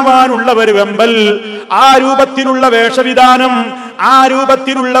ആണാവാനുള്ളവർ വെമ്പൽ, ആ രൂപത്തിലുള്ള വേഷവിധാനം, ആ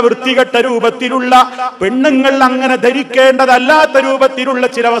രൂപത്തിലുള്ള വൃത്തികെട്ട രൂപത്തിലുള്ള പെണ്ണുങ്ങൾ അങ്ങനെ ധരിക്കേണ്ടതല്ലാത്ത രൂപത്തിലുള്ള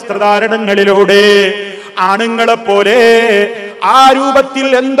ചില വസ്ത്രധാരണങ്ങളിലൂടെ ആണുങ്ങളെപ്പോലെ ആ രൂപത്തിൽ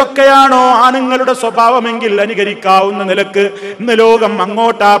എന്തൊക്കെയാണോ ആണുങ്ങളുടെ സ്വഭാവമെങ്കിൽ അനുകരിക്കാവുന്ന നിലക്ക് ഇന്ന് ലോകം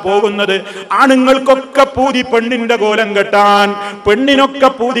അങ്ങോട്ടാ പോകുന്നത്. ആണുങ്ങൾക്കൊക്കെ പൂതി പെണ്ണിന്റെ കോലം കെട്ടാൻ, പെണ്ണിനൊക്കെ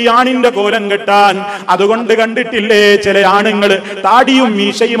പൂതി ആണിന്റെ കോലം കെട്ടാൻ. അതുകൊണ്ട് കണ്ടിട്ടില്ലേ ചില ആണുങ്ങൾ താടിയും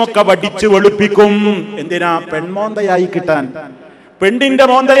മീശയും ഒക്കെ വടിച്ചു വെളുപ്പിക്കും. എന്തിനാ? പെൺമോന്തയായി കിട്ടാൻ, പെണ്ണിന്റെ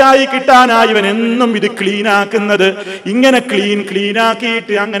മോന്തയായി കിട്ടാനായി ഇവൻ എന്നും ഇത് ക്ലീനാക്കുന്നത്. ഇങ്ങനെ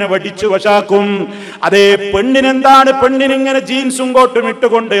ക്ലീനാക്കിയിട്ട് അങ്ങനെ വടിച്ചു വശാക്കും. അതേ പെണ്ണിനെന്താണ്? പെണ്ണിനിങ്ങനെ ജീൻസും കോട്ടും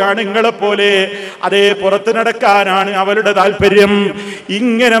ഇട്ടുകൊണ്ട് ആണുങ്ങളെ പോലെ അതേ പുറത്ത് നടക്കാനാണ് അവളുടെ താല്പര്യം.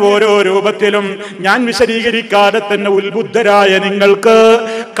 ഇങ്ങനെ ഓരോ രൂപത്തിലും ഞാൻ വിശദീകരിക്കാതെ തന്നെ ഉത്ബുദ്ധരായ നിങ്ങൾക്ക്,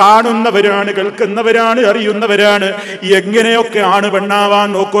 കാണുന്നവരാണ്, കേൾക്കുന്നവരാണ്, അറിയുന്നവരാണ്, എങ്ങനെയൊക്കെ ആണ് പെണ്ണാവാൻ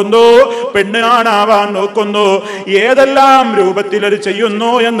നോക്കുന്നു, പെണ്ണ് ആണാവാൻ നോക്കുന്നു, ഏതെല്ലാം രൂപത്തിൽ ചെയ്യുന്നു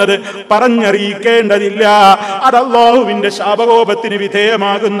എന്നത് പറഞ്ഞറിയിക്കേണ്ടതില്ല. അത് അല്ലാഹുവിന്റെ ശാപകോപത്തിന്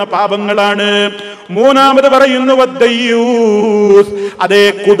വിധേയമാകുന്ന പാപങ്ങളാണ്. മൂന്നാമത് പറയുന്നു വദ്ദയ്യൂസ്, അതേ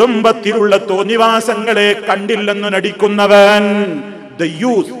കുടുംബത്തിലുള്ള തോന്നിവാസങ്ങളെ കണ്ടില്ലെന്ന് നടിക്കുന്നവൻ.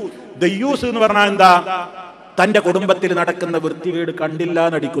 ദയ്യൂസ് എന്ന് പറഞ്ഞാൽ എന്താ? തന്റെ കുടുംബത്തിൽ നടക്കുന്ന വൃത്തികേട്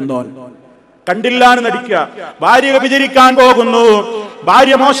കണ്ടില്ലാന്ന് നടിക്കുക. ഭാര്യ വ്യഭിചരിക്കാൻ പോകുന്നു,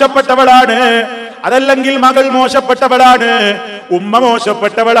 ഭാര്യ മോശപ്പെട്ടവളാണ്, അതല്ലെങ്കിൽ മകൾ മോശപ്പെട്ടവളാണ്, ഉമ്മ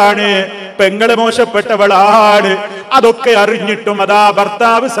മോശപ്പെട്ടവളാണ്, പെങ്ങള് മോശപ്പെട്ടവളാണ്. അതൊക്കെ അറിഞ്ഞിട്ടും അതാ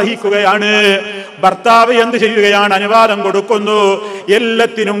ഭർത്താവ് സഹിക്കുകയാണ്. ഭർത്താവ് എന്ത് ചെയ്യുകയാണ്? അനുവാദം കൊടുക്കുന്നു,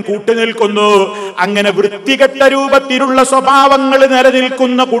 എല്ലാത്തിനും കൂട്ടുനിൽക്കുന്നു. അങ്ങനെ വൃത്തികെട്ട രൂപത്തിലുള്ള സ്വഭാവങ്ങൾ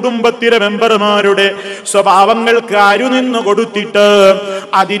നിലനിൽക്കുന്ന കുടുംബത്തിലെ മെമ്പർമാരുടെ സ്വഭാവങ്ങൾക്ക് അരുനിന്നു കൊടുത്തിട്ട്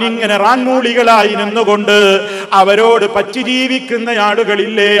അതിനിങ്ങനെ റാൻമൂളികളായി നിന്നുകൊണ്ട് അവരോട് പറ്റി ജീവിക്കുന്ന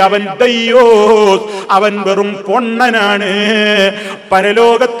ആളുകളില്ലേ, അവൻ ദയ്യൂസ്, അവൻ വെറും പൊണ്ണനാണ്,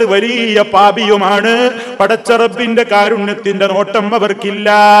 പരലോകത്ത് വലിയ പാപിയുമാണ്. പടച്ച റബ്ബിന്റെ കാരുണ്യത്തിന്റെ നോട്ടം അവർക്കില്ല.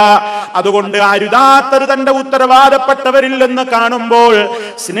 അതുകൊണ്ട് അരുതാത്തത് തന്റെ ഉത്തരവാദപ്പെട്ടവരില്ലെന്ന് കാണുമ്പോൾ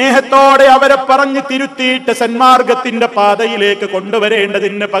സ്നേഹത്തോടെ അവരെ പറഞ്ഞു തിരുത്തിയിട്ട് സന്മാർഗത്തിന്റെ പാതയിലേക്ക്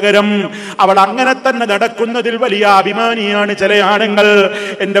കൊണ്ടുവരേണ്ടതിന് പകരം അവൾ അങ്ങനെ തന്നെ നടക്കുന്നതിൽ വലിയ അഭിമാനിയാണ് ചില ആണുങ്ങൾ.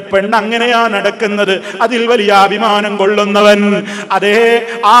 എന്റെ പെണ്ണ് അങ്ങനെയാ നടക്കുന്നത്, അതിൽ വലിയ അഭിമാനം കൊള്ളുന്നവൻ. അതേ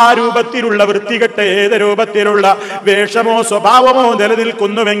ആ രൂപത്തിലുള്ള വൃത്തികെട്ട ഏത് രൂപത്തിലുള്ള വേഷമോ സ്വഭാവമോ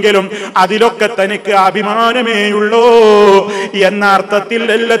നിലനിൽക്കുന്നുവെങ്കിലും അതിലൊക്കെ തനിക്ക് അഭിമാനമേയുള്ളൂ എന്ന അർത്ഥത്തിൽ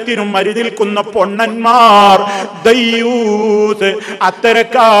എല്ലാത്തിനും മരുനിൽക്കുന്ന പൊണ്ണന്മാർ, ദയ്യൂസ്,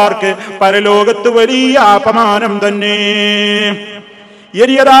 അത്തരക്കാർക്ക് പരലോകത്ത് വലിയ അപമാനം തന്നെ.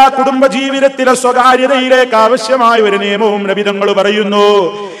 ഇനിയതാ കുടുംബജീവിതത്തിലെ സ്വകാര്യതയിലേക്ക് ആവശ്യമായ ഒരു നിയമവും നബി തങ്ങൾ പറയുന്നു.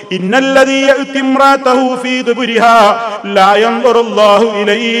 ഇന്നല്ലദീ യഅതി ഇംറഅതഹു ഫീ ദുബുരിഹാ ലാ യൻദുറുല്ലാഹു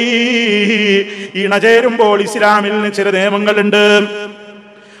ഇലൈഹി. ഇണചേരുമ്പോൾ ഇസ്ലാമിൽ ചില നിയമങ്ങളുണ്ട്.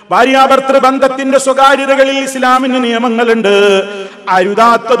 ഭാര്യാഭർത്തൃ ബന്ധത്തിന്റെ സ്വകാര്യതകളിൽ ഇസ്ലാമിന് നിയമങ്ങളുണ്ട്.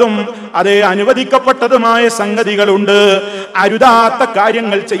 അരുതാത്തതും അതേ അനുവദിക്കപ്പെട്ടതുമായ സംഗതികളുണ്ട്. അരുതാത്ത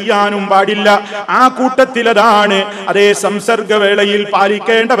കാര്യങ്ങൾ ചെയ്യാനും പാടില്ല. ആ കൂട്ടത്തിലതാണ് അതേ സംസർഗവേളയിൽ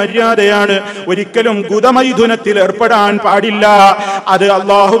പാലിക്കേണ്ട മര്യാദയാണ്. ഒരിക്കലും ഗുദമൈഥുനത്തിൽ ഏർപ്പെടാൻ പാടില്ല. അത്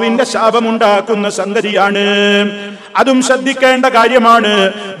അള്ളാഹുവിന്റെ ശാപമുണ്ടാക്കുന്ന സംഗതിയാണ്. അതും ശ്രദ്ധിക്കേണ്ട കാര്യമാണ്.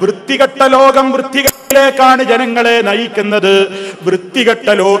 വൃത്തികെട്ട ലോകം വൃത്തികേടിലേക്കാണ് ജനങ്ങളെ നയിക്കുന്നത്. വൃത്തികെട്ട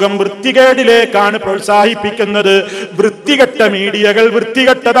ലോകം വൃത്തികേടിലേക്കാണ് പ്രോത്സാഹിപ്പിക്കുന്നത്. വൃത്തികെട്ട മീഡിയകൾ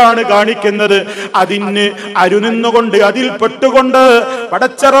വൃത്തികെട്ടതാണ് കാണിക്കുന്നത്. അതിന് അരുനിന്നുകൊണ്ട് അതിൽ പെട്ടുകൊണ്ട്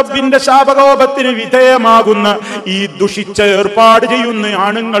പടച്ച റബ്ബിന്റെ ശാപകോപത്തിന് വിധേയമാകുന്ന ഈ ദുഷിച്ച ഏർപ്പാട് ചെയ്യുന്ന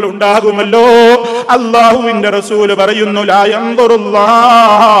ആണുങ്ങൾ ഉണ്ടാകുമല്ലോ. അല്ലാഹുവിന്റെ റസൂല് പറയുന്നു, ലാ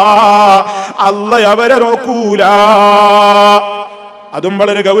യൻദുറുല്ലാഹ്, അല്ലാഹ് അവരെ നോക്കൂല. അതും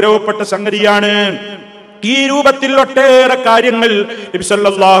വളരെ ഗൗരവപ്പെട്ട സംഗതിയാണ്. ഈ രൂപത്തിൽ ഒട്ടേറെ കാര്യങ്ങൾ നബി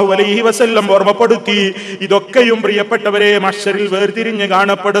സല്ലല്ലാഹു അലൈഹി വസല്ലം ഓർമ്മപ്പെടുത്തി. ഇതൊക്കെയും പ്രിയപ്പെട്ടവരെ മഹ്ശറിൽ വേർതിരിഞ്ഞ്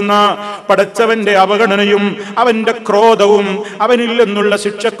കാണപ്പെടുന്ന പടച്ചവന്റെ അവഗണനയും അവന്റെ ക്രോധവും അവനിൽ നിന്നുള്ള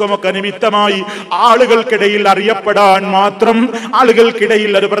ശിക്ഷക്കുമൊക്കെ നിമിത്തമായി ആളുകൾക്കിടയിൽ അറിയപ്പെടാൻ മാത്രം,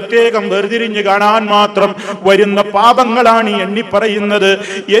 ആളുകൾക്കിടയിൽ അത് പ്രത്യേകം വേർതിരിഞ്ഞ് കാണാൻ മാത്രം വരുന്ന പാപങ്ങളാണ് എണ്ണിപ്പറയുന്നത്.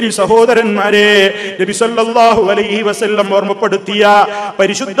 ഇനി സഹോദരന്മാരെ, നബി സല്ലല്ലാഹു അലൈഹി വസല്ലം ഓർമ്മപ്പെടുത്തിയ,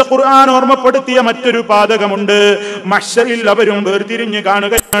 പരിശുദ്ധ ഖുർആൻ ഓർമ്മപ്പെടുത്തിയ മറ്റൊരു ണ്ട്. മഹ്ശറിൽ അവരും വേർതിരിഞ്ഞ്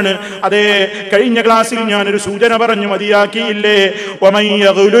കാണുകയാണ്. അതേ, കഴിഞ്ഞ ക്ലാസ്സിൽ ഞാനൊരു സൂചന പറഞ്ഞു മതിയാക്കിയില്ലേ? വമൻ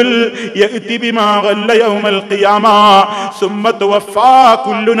യഗ്ലുൽ യഅതി ബിമാ ഗല്ല യൗമൽ ഖിയാമ സുമ്മ തുവഫാ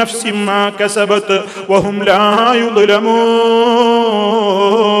കുല്ലു നഫ്സിൻ മാ കസബത് വഹും ലാ യുദ്ലമൂൻ.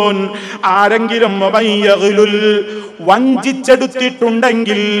 ആരെങ്കിലും വമൻ യഗ്ലുൽ,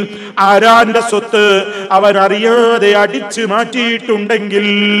 വഞ്ചിച്ചെടുത്തിട്ടുണ്ടെങ്കിൽ, ആരാന്റെ സ്വത്ത് അവരറിയാതെ അടിച്ചു മാറ്റിയിട്ടുണ്ടെങ്കിൽ,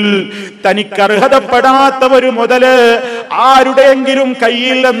 തനിക്കർഹതപ്പെടാത്ത ഒരു മുതല് ആരുടെയെങ്കിലും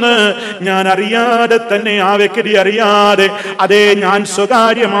കയ്യിൽ നിന്ന് ഞാൻ അറിയാതെ തന്നെ, ആ വ്യക്തി അറിയാതെ, അതേ ഞാൻ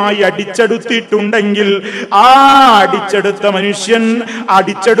സ്വകാര്യമായി അടിച്ചെടുത്തിട്ടുണ്ടെങ്കിൽ, ആ അടിച്ചെടുത്ത മനുഷ്യൻ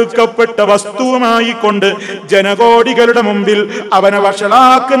അടിച്ചെടുക്കപ്പെട്ട വസ്തുവുമായി കൊണ്ട് ജനകോടികളുടെ മുമ്പിൽ അവനെ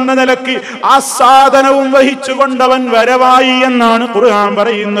വഷളാക്കുന്ന നിലയ്ക്ക് ആ സാധനവും വഹിച്ചുകൊണ്ടവൻ വരവായി എന്നാണ് ഖുർആൻ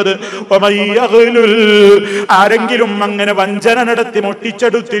പറയുന്നത്. ആരെങ്കിലും അങ്ങനെ വഞ്ചന നടത്തി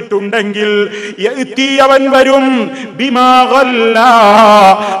മൊട്ടിച്ചെടുത്തിട്ടുണ്ടെങ്കിൽ അവൻ വരും ബിമാ ഗല്ല,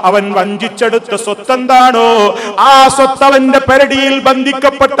 അവൻ വഞ്ചിച്ചെടുത്ത സ്വത്തെന്താണോ ആ സ്വത്ത് അവന്റെ പെരടിയിൽ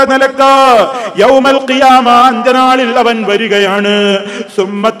ബന്ധിക്കപ്പെട്ട നിലക്ക് യൗമൽ ഖിയാമ, അന്ത്യനാളിൽ അവൻ വരികയാണ്.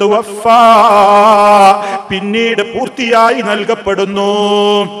 സുമ്മ തുവഫാ, പിന്നീട് പൂർത്തിയായി നൽകപ്പെടുന്നു.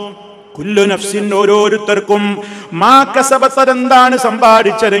 കുല്ലു നഫ്സിൻ, ഓരോരുത്തർക്കും മാ കസബത്, എന്താണ്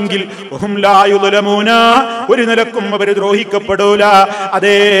സമ്പാദിച്ചതെങ്കിൽ, വഹും ലാ യുദ്ലമൂന, ഒരു നിലക്കും അവർ ദ്രോഹിക്കപ്പെടൂല.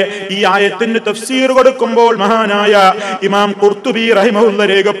 അതേ, ഈ ആയത്തിന് തഫ്സീർ കൊടുക്കുമ്പോൾ മഹാനായ ഇമാം ഖുർത്തുബി റഹിമഹുല്ലാഹ്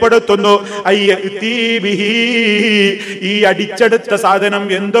രേഖപ്പെടുത്തുന്നു, അയ്യതി ബിഹി, ഈ അടിച്ചെടുത്ത സാധനം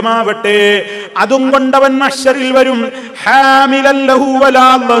എന്തുമാവട്ടെ അതും കൊണ്ടവൻ മഹ്ശറിൽ വരും. ഹാമിലൻ ലഹു വലാ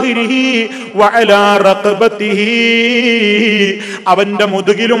ലഹിരിഹി വഅലാ റഖബതിഹി, അവന്റെ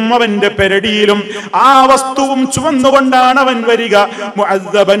മുതുകിലും അവന്റെ പെരടിയിലും ആ വസ്തുവും ചുവന്നുകൊണ്ടാണ് അവൻ വരിക.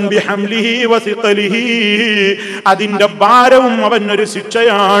 മുഅസ്സബൻ ബിഹംലിഹി വസിഖലിഹി, അതിന്റെ ഭാരവും അവനൊരു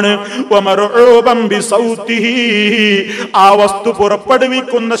ശിക്ഷയാണ്. വമർഊബൻ ബിസൗതിഹി, ആ വസ്തു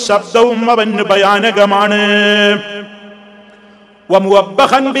പുറപ്പെടുവിക്കുന്ന ശബ്ദവും അവന് ഭയാനകമാണ്.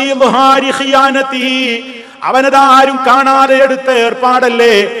 വമുവബ്ബഖൻ ബിഇദ്ഹാരി ഖിയാനതിഹി, അവനതാരും കാണാതെ എടുത്ത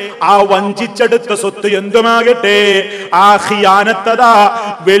ഏർപ്പാടല്ലേ. ആ വഞ്ചിച്ചെടുത്ത സ്വത്ത് എന്തുമാകട്ടെ, ആ ഖിയാനത്തതാ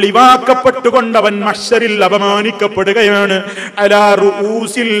വെളിവാക്കപ്പെട്ടുകൊണ്ടവൻ മഹ്ശറിൽ അപമാനിക്കപ്പെടുകയാണ്. അലാ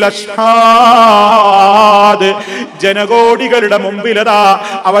റൂസിൽ അഷ്ഹാദ്, ജനകോടികളുടെ മുമ്പിലതാ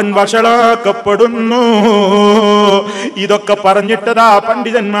അവൻ വഷളാക്കപ്പെടുന്നു. ഇതൊക്കെ പറഞ്ഞിട്ടതാ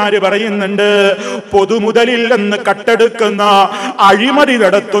പണ്ഡിതന്മാര് പറയുന്നുണ്ട്, പൊതുമുതലിൽ നിന്ന് കട്ടെടുക്കുന്ന, അഴിമതി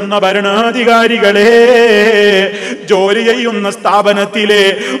നടത്തുന്ന ഭരണാധികാരികളെ, ജോലി ചെയ്യുന്ന സ്ഥാപനത്തിലെ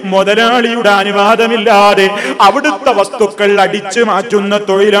മുതലാളിയുടെ അനുവാദമില്ലാതെ അവിടുത്തെ വസ്തുക്കൾ അടിച്ചു മാറ്റുന്ന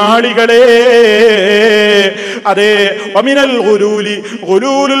തൊഴിലാളികളെ, അതേ വമിനൽ ഗുലൂലി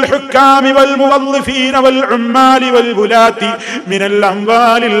ഗുലൂലുൽ ഹുക്കാമി വൽ മുവല്ലിഫീന വൽ ഉമ്മാലി വൽ ബുലാത്തി മിനൽ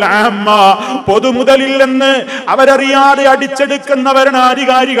അംവാലിൽ ആമ്മ, പൊതുമുതലിൽ നിന്ന് അവരറിയാതെ അടിച്ചെടുക്കുന്ന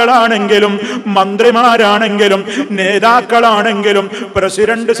ഭരണാധികാരികളാണെങ്കിലും മന്ത്രിമാരാണെങ്കിലും നേതാക്കളാണെങ്കിലും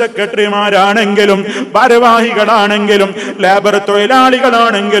പ്രസിഡന്റ് സെക്രട്ടറിമാരാണെങ്കിലും ഭാരവാഹികളാണെങ്കിലും ലേബർ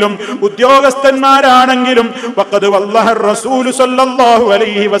തൊഴിലാളികളാണെങ്കിലും ഉദ്യോഗസ്ഥന്മാരാണെങ്കിലും വഖദ് വല്ലഹർ റസൂൽ സല്ലല്ലാഹു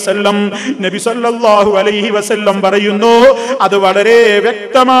അലൈഹി വസല്ലം, നബി സല്ലല്ലാഹു അലൈഹി വസല്ലം പറയുന്നു, അത് വളരെ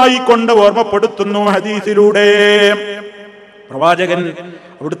വ്യക്തമായി കൊണ്ട് ഓർമ്മപ്പെടുത്തുന്നു ഹദീസിലൂടെ. പ്രവാചകൻ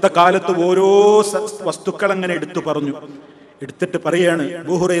അവിടുത്തെ കാലത്ത് ഓരോ വസ്തുക്കൾ അങ്ങനെ എടുത്തു പറഞ്ഞു. എടുത്തിട്ട് പറയാണ്,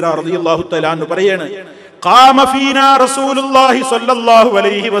 അബൂ ഹുറൈറ റളിയല്ലാഹു തആല അൻഹു പറയാണ്, ഖാമ ഫീനാ റസൂലുള്ളാഹി സ്വല്ലല്ലാഹു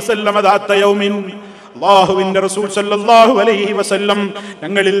അലൈഹി വസല്ലം ദാത്ത യൗമിൻ, അല്ലാഹുവിന്റെ റസൂൽ സ്വല്ലല്ലാഹു അലൈഹി വസല്ലം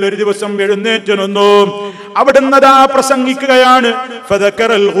ഞങ്ങളിൽ ഒരു ദിവസം എഴുന്നേറ്റ് നിന്നു. അവിടുന്ന് ദാ പ്രസംഗിക്കുകയാണ്.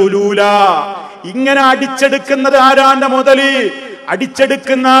 ഫദക്കറൽ ഗുലൂല, ഇങ്ങനെ അടിച്ചെടുക്കുന്നത് ആരാന്റെ മുതല്,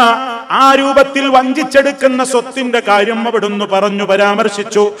 അടിച്ചെടുക്കുന്ന ആ രൂപത്തിൽ വഞ്ചിച്ചെടുക്കുന്ന സ്വത്തിന്റെ കാര്യം അവിടുന്ന് പറഞ്ഞു,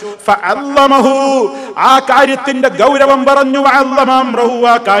 പരാമർശിച്ചു. ഫഅല്ലമഹു, ആ കാര്യത്തിന്റെ ഗൗരവം പറഞ്ഞു. വഅല്ലമംറഹു,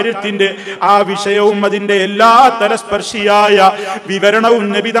 ആ കാര്യത്തിന്റെ ആ വിഷയവും അതിന്റെ എല്ലാ തലസ്പർശിയായ വിവരണവും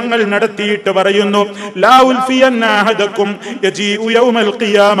നബി തങ്ങൾ നടത്തിയിട്ട് പറയുന്നു, ലാ ഉൽഫിയന്ന അഹദകും യജീഉ യൗമൽ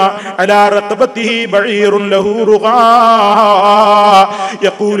ഖിയാമ അലാ റഖബതിഹി ബഈറുൻ ലഹു റുഗാ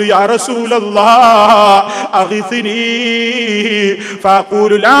യഖൂലു യാ റസൂലല്ലാഹ് അഗ്സിനി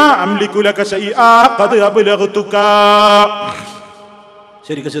ഫഅഖൂലു ലാ അംലികു ലക ശൈആ ഖദ് അബ്ലഗ്തുക.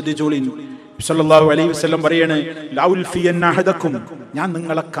 ശരിക്കും ശ്രദ്ധിച്ചോളി. സല്ലല്ലാഹു അലൈഹി വസല്ലം പറയാണ്, ലാ ഉൽഫിയന്ന അഹദകും, ഞാൻ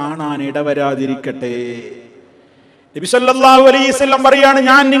നിങ്ങളെ കാണാൻ ഇടവരാതിരിക്കട്ടെ. നബി സല്ലല്ലാഹു അലൈഹി വസല്ലം പറയാണ്,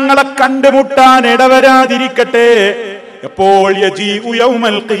 ഞാൻ നിങ്ങളെ കണ്ടുമുട്ടാൻ ഇടവരാതിരിക്കട്ടെ. എപ്പോൾ? യജീഉ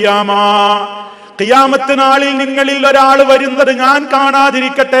യൗമൽ ഖിയാമ, ഖിയാമത്ത് നാളിൽ നിങ്ങളിൽ ഒരാൾ വരുന്നത് ഞാൻ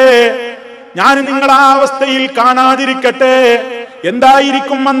കാണാതിരിക്കട്ടെ, ഞാൻ നിങ്ങളെ ആ അവസ്ഥയിൽ കാണാതിരിക്കട്ടെ.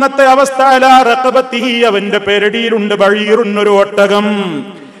 എന്തായിരിക്കും അന്നത്തെ അവസ്ഥ? അലാ റഖബതിഹി, അവന്റെ പെരടിയിലുണ്ട് ബഈറുൻ, ഒരു ഒട്ടകം.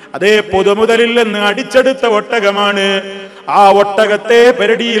 അതേ പൊതുമുതലിൽ നിന്ന് അടിച്ചെടുത്ത ഒട്ടകമാണ്. ആ ഒട്ടകത്തെ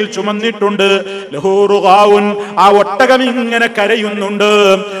പെരടിയിൽ ചുമന്നിട്ടുണ്ട്. ലഹൂ റുഗാവുൻ, ആ ഒട്ടകം ഇങ്ങനെ കരയുന്നുണ്ട്.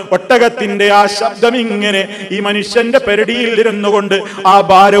 ഒട്ടകത്തിന്റെ ആ ശബ്ദം ഇങ്ങനെ ഈ മനുഷ്യന്റെ പെരടിയിൽ ഇരുന്നുകൊണ്ട് ആ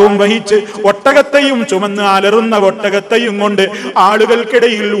ഭാരവും വഹിച്ച് ഒട്ടകത്തെയും ചുമന്ന് അലറുന്ന ഒട്ടകത്തെയും കൊണ്ട്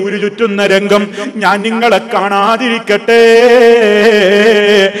ആളുകൾക്കിടയിൽ ഉരുചുറ്റുന്ന രംഗം ഞാൻ നിങ്ങളെ കാണാതിരിക്കട്ടെ.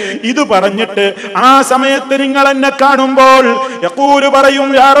 ഇത് പറഞ്ഞിട്ട് ആ സമയത്ത് നിങ്ങൾ എന്നെ കാണുമ്പോൾ യഖൂലു പറയും,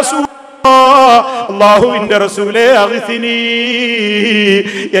 യാ റസൂൽ, അല്ലാഹുവിന്റെ റസൂലേ, അഗ്സിനി,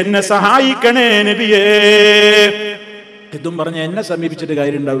 എന്നെ സഹായിക്കണേ നബിയേ. ഇതും പറഞ്ഞ് എന്നെ സമീപിച്ചിട്ട്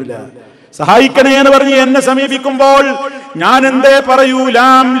കാര്യം ഉണ്ടാവില്ല. സഹായിക്കണേ എന്ന് പറഞ്ഞ് എന്നെ സമീപിക്കുമ്പോൾ ഞാൻ എന്തേ പറയൂ?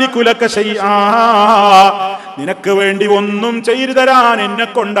 ലാം ലികുലക ശൈആ, നിനക്ക് വേണ്ടി ഒന്നും ചെയ്തു തരാൻ എന്നെ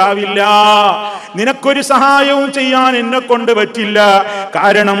കൊണ്ടാവില്ല, നിനക്കൊരു സഹായവും ചെയ്യാൻ എന്നെ കൊണ്ട് പറ്റില്ല.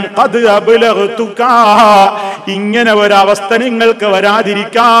 കാരണം ഖദ് അബ്ലഗ്തുക, ഇങ്ങനെ ഒരവസ്ഥ നിങ്ങൾക്ക്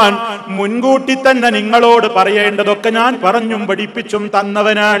വരാതിരിക്കാൻ മുൻകൂട്ടി തന്നെ നിങ്ങളോട് പറയേണ്ടതൊക്കെ ഞാൻ പറഞ്ഞും പഠിപ്പിച്ചും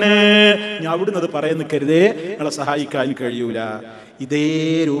തന്നവനാണ്. ഞാൻ അവിടുന്ന് പറയാൻ നിൽക്കരുതേ, നിങ്ങളെ സഹായിക്കാൻ കഴിയൂല. ഇതേ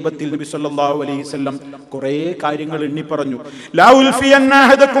രൂപത്തിൽ നബി സല്ലല്ലാഹു അലൈഹി വസല്ലം കുറേ കാര്യങ്ങൾ എണ്ണി പറഞ്ഞു. ലാ ഉൽഫിയന്ന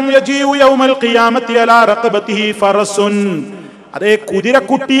അഹദകും യജീഉ യൗമൽ ഖിയാമത്തി അലാ റഖബതിഹി ഫറസുൻ, അതേ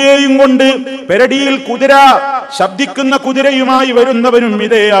കുതിരക്കുട്ടിയെയും കൊണ്ട് പെരടിയിൽ കുതിര, ശബ്ദിക്കുന്ന കുതിരയുമായി വരുന്നവനും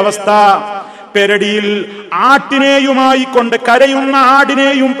ഇതേ അവസ്ഥ. പെരടിയിൽ ആട്ടിനെയുമായി കൊണ്ട്, കരയുന്ന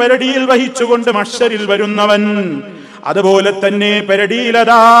ആടിനെയും പെരടിയിൽ വഹിച്ചുകൊണ്ട് മഹ്ശറിൽ വരുന്നവൻ. അതുപോലെ തന്നെ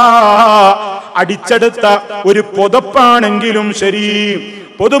പെരടിയിലതാ അടിച്ചെടുത്ത ഒരു പുതപ്പാണെങ്കിലും ശരി,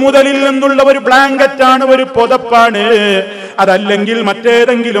 പൊതുമുതലിൽ നിന്നുള്ള ഒരു ബ്ലാങ്കറ്റ് ആണ്, ഒരു പുതപ്പാണ്, അതല്ലെങ്കിൽ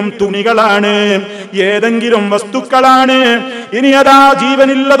മറ്റേതെങ്കിലും തുണികളാണ്, ഏതെങ്കിലും വസ്തുക്കളാണ്. ഇനി അതാ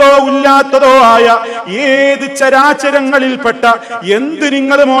ജീവനില്ലതോ ഇല്ലാത്തതോ ആയ ഏത് ചരാചരങ്ങളിൽപ്പെട്ട എന്ത്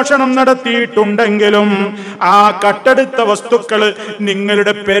നിങ്ങൾ മോഷണം നടത്തിയിട്ടുണ്ടെങ്കിലും ആ കട്ടെടുത്ത വസ്തുക്കൾ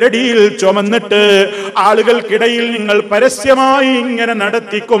നിങ്ങളുടെ പെരടിയിൽ ചുമന്നിട്ട് ആളുകൾക്കിടയിൽ നിങ്ങൾ പരസ്യമായി ഇങ്ങനെ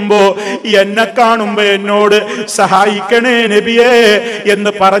നടത്തിക്കുമ്പോ എന്നെ കാണുമ്പോ എന്നോട് സഹായിക്കണേ നബിയേ എന്ന്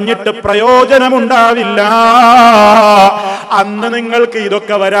പറഞ്ഞിട്ട് പ്രയോജനമുണ്ടാവില്ല. അന്ന് നിങ്ങൾക്ക്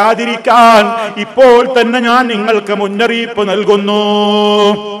ഇതൊക്കെ വരാതിരിക്കാൻ ഇപ്പോൾ തന്നെ ഞാൻ നിങ്ങൾക്ക് മുന്നറിയിപ്പ് നൽകുന്നു.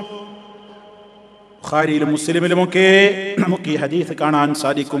 ബുഖാരിയിലും മുസ്ലിമിലുമൊക്കെ നമുക്ക് ഈ ഹദീസ് കാണാൻ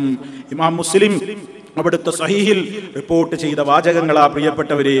സാധിക്കും. ഇമാം മുസ്ലിം അവിടുത്തെ സഹീഹിൽ റിപ്പോർട്ട് ചെയ്ത വാചകങ്ങളാ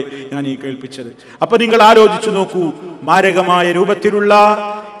പ്രിയപ്പെട്ടവരെ ഞാൻ ഈ കേൾപ്പിച്ചത്. അപ്പൊ നിങ്ങൾ ആലോചിച്ചു നോക്കൂ, മാരകമായ രൂപത്തിലുള്ള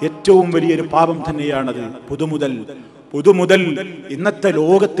ഏറ്റവും വലിയൊരു പാപം തന്നെയാണത് പുതുമുതൽ. പുതുമുതൽ ഇന്നത്തെ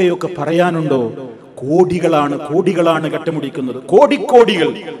ലോകത്തെയൊക്കെ പറയാനുണ്ടോ? കോടികളാണ് കെട്ടുമുടിക്കുന്നത്. കോടികൾ,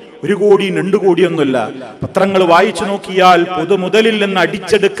 1 കോടി 2 കോടിയൊന്നുമല്ല. പത്രങ്ങൾ വായിച്ചു നോക്കിയാൽ പൊതുമുതലിൽ നിന്ന്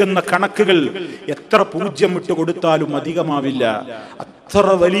അടിച്ചെടുക്കുന്ന കണക്കുകൾ എത്ര പൂജ്യം ഇട്ട് കൊടുത്താലും അധികമാവില്ല. അത്ര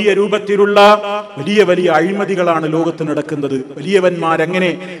വലിയ രൂപത്തിലുള്ള വലിയ അഴിമതികളാണ് ലോകത്ത് നടക്കുന്നത്. വലിയവന്മാരങ്ങനെ,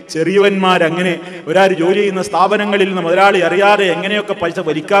 ചെറിയവന്മാരങ്ങനെ. ഒരാൾ ജോലി ചെയ്യുന്ന സ്ഥാപനങ്ങളിൽ നിന്ന് മുതലാളി അറിയാതെ എങ്ങനെയൊക്കെ പൈസ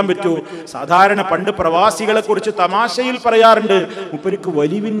വലിക്കാൻ പറ്റൂ. സാധാരണ പണ്ട് പ്രവാസികളെ കുറിച്ച് തമാശയിൽ പറയാറുണ്ട്, മൂപ്പർക്ക്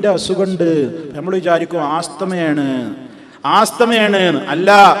വലിവിന്റെ അസുഖമുണ്ട്. നമ്മൾ വിചാരിക്കും ആസ്തമയാണ്. അല്ല,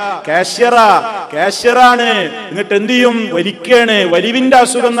 കാഷ്യറാണ്. എന്നിട്ട് എന്ത് ചെയ്യും? വലിക്കാണ്. വലിവിന്റെ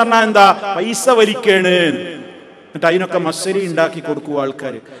അസുഖം എന്ന് പറഞ്ഞാൽ എന്താ? പൈസ വലിക്കാണ്. എന്നിട്ട് അതിനൊക്കെ മസ്സരി ഉണ്ടാക്കി കൊടുക്കും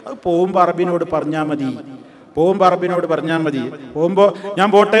ആൾക്കാർ. അത് പോകുമ്പോ അറബിനോട് പറഞ്ഞാൽ മതി. പോകുമ്പോ ഞാൻ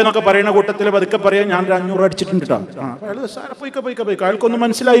പോട്ടെ എന്നൊക്കെ പറയുന്ന കൂട്ടത്തിൽ പതുക്കെ പറയാൻ, ഞാൻ 500 അടിച്ചിട്ടുണ്ട് കേട്ടോ. പോയിക്കോ. അയാൾക്കൊന്നും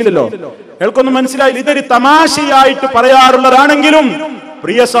മനസ്സിലായില്ലല്ലോ. ഇതൊരു തമാശയായിട്ട് പറയാറുള്ളതാണെങ്കിലും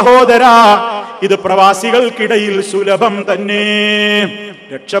പ്രിയ സഹോദര, ഇത് പ്രവാസികൾക്കിടയിൽ സുലഭം തന്നെ.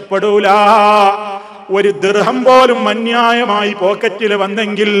 രക്ഷപ്പെടൂല. 1 ദിർഹം പോലും അന്യായമായി പോക്കറ്റിൽ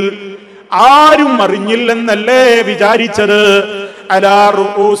വന്നെങ്കിൽ ആരും അറിഞ്ഞില്ലെന്നല്ലേ വിചാരിച്ചത്? അലാ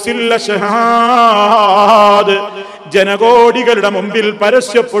റൂസിൽ അശ്ഹാദ്, ജനകോടികളുടെ മുമ്പിൽ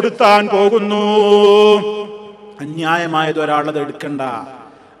പരസ്യപ്പെടുത്താൻ പോകുന്നു. അന്യായമായതൊരാളത് എടുക്കണ്ട.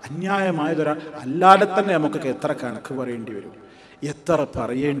 അല്ലാതെ തന്നെ നമുക്കൊക്കെ എത്ര കണക്ക് പറയേണ്ടി വരും, എത്ര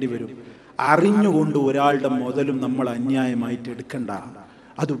പറയേണ്ടി വരും. അറിഞ്ഞുകൊണ്ട് ഒരാളുടെ മുതലും നമ്മൾ അന്യായമായിട്ട് എടുക്കണ്ട.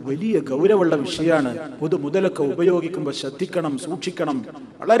 അത് വലിയ ഗൗരവമുള്ള വിഷയമാണ്. മുതലൊക്കെ ഉപയോഗിക്കുമ്പോൾ ശ്രദ്ധിക്കണം, സൂക്ഷിക്കണം.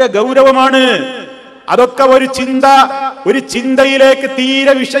 വളരെ ഗൗരവമാണ്. അതൊക്കെ ഒരു ചിന്തയിലേക്ക്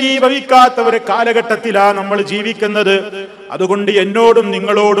തീരെ വിഷയീഭവിക്കാത്ത ഒരു കാലഘട്ടത്തിലാണ് നമ്മൾ ജീവിക്കുന്നത്. അതുകൊണ്ട് എന്നോടും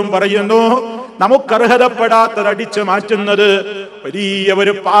നിങ്ങളോടും പറയുന്നു, നമുക്കർഹതപ്പെടാത്തത് അടിച്ചു മാറ്റുന്നത് വലിയ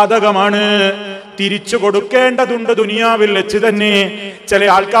ഒരു പാതകമാണ്. തിരിച്ചു കൊടുക്കേണ്ടതുണ്ട് ദുനിയാവിൽ വെച്ച് തന്നെ. ചില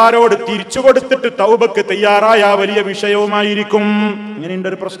ആൾക്കാരോട് തിരിച്ചു കൊടുത്തിട്ട് തൗബക്ക് തയ്യാറായ വലിയ വിഷയവുമായിരിക്കും. ഇങ്ങനെയുണ്ട്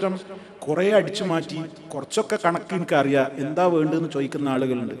ഒരു പ്രശ്നം. കുറെ അടിച്ചു മാറ്റി, കുറച്ചൊക്കെ കണക്ക് എനിക്കറിയാം, എന്താ വേണ്ടെന്ന് ചോദിക്കുന്ന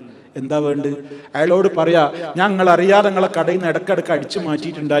ആളുകളുണ്ട്. എന്താ വേണ്ടത്? അയാളോട് പറയാ, ഞങ്ങൾ അറിയാതെ നിങ്ങളെ കടയിൽ നിന്ന് ഇടക്കിടക്ക് അടിച്ചു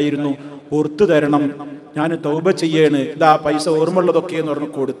മാറ്റിയിട്ടുണ്ടായിരുന്നു, ഓർത്തു തരണം, ഞാൻ തൗബ ചെയ്യേണ്, ഇതാ പൈസ ഓർമ്മയുള്ളതൊക്കെ എന്ന്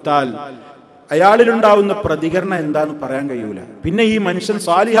പറഞ്ഞ് കൊടുത്താൽ അയാളിലുണ്ടാവുന്ന പ്രതികരണം എന്താന്ന് പറയാൻ കഴിയൂല. പിന്നെ ഈ മനുഷ്യൻ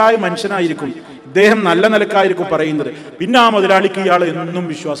സാലിഹായ മനുഷ്യനായിരിക്കും, ഇദ്ദേഹം നല്ല നിലക്കായിരിക്കും പറയുന്നത്. പിന്നെ ആ മുതലാളിക്ക് ഇയാൾ എന്നും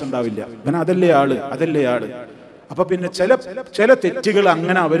വിശ്വാസം ഉണ്ടാവില്ല. പിന്നെ അതല്ലേ ആള്. അപ്പൊ പിന്നെ ചില തെറ്റുകൾ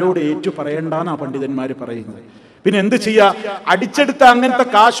അങ്ങനെ അവരോട് ഏറ്റു പറയണ്ടെന്നാ പണ്ഡിതന്മാര് പറയുന്നത്. പിന്നെ എന്ത് ചെയ്യാ? അടിച്ചെടുത്ത അങ്ങനത്തെ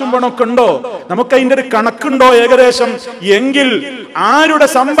കാശും പണമൊക്കെ ഉണ്ടോ? നമുക്ക് അതിന്റെ ഒരു കണക്കുണ്ടോ ഏകദേശം? എങ്കിൽ ആരുടെ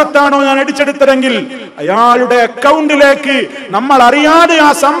സമ്പത്താണോ ഞാൻ അടിച്ചെടുത്തതെങ്കിൽ അയാളുടെ അക്കൗണ്ടിലേക്ക് നമ്മൾ അറിയാതെ ആ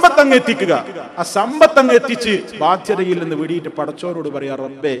സമ്പത്ത് അങ്ങ് എത്തിക്കുക. ആ സമ്പത്ത് അങ്ങ് എത്തിച്ച് ബാധ്യതയിൽ നിന്ന് വിടിയിട്ട് പടച്ചോരോട് പറയാ,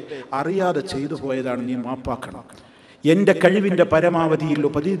 റബ്ബേ, അറിയാതെ ചെയ്തു പോയതാണ്, നീ മാപ്പാക്കണം. എന്റെ കഴിവിന്റെ പരമാവധിയിൽ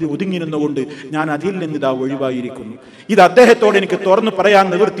ഒതുങ്ങി നിന്നുകൊണ്ട് ഞാൻ അതിൽ നിന്ന് ഇതാ ഒഴിവായിരിക്കുന്നു. ഇത് അദ്ദേഹത്തോട് എനിക്ക് തുറന്നു പറയാൻ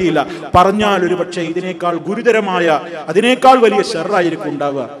നിവൃത്തിയില്ല. പറഞ്ഞാൽ ഒരു പക്ഷേ ഇതിനേക്കാൾ ഗുരുതരമായ, അതിനേക്കാൾ വലിയ ശർറായിരിക്കും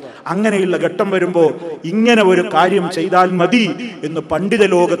ഉണ്ടാവുക. അങ്ങനെയുള്ള ഘട്ടം വരുമ്പോ ഇങ്ങനെ ഒരു കാര്യം ചെയ്താൽ മതി എന്ന് പണ്ഡിത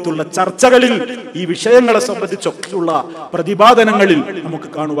ലോകത്തുള്ള ചർച്ചകളിൽ ഈ വിഷയങ്ങളെ സംബന്ധിച്ചൊക്കെയുള്ള പ്രതിപാദനങ്ങളിൽ നമുക്ക്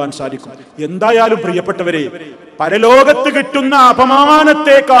കാണുവാൻ സാധിക്കും. എന്തായാലും പ്രിയപ്പെട്ടവരെ, പരലോകത്ത് കിട്ടുന്ന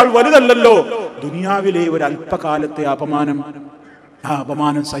അപമാനത്തെക്കാൾ വലുതല്ലല്ലോ ദുനിയാവിലെ ഒരു അല്പകാലത്തെ അപമാനം. ആ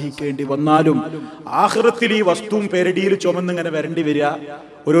അപമാനം സഹിക്കേണ്ടി വന്നാലും ആഖിറത്തിൽ ഈ വസ്തുവും പേരടിയിൽ ചുമന്നിങ്ങനെ വരേണ്ടി വരിക.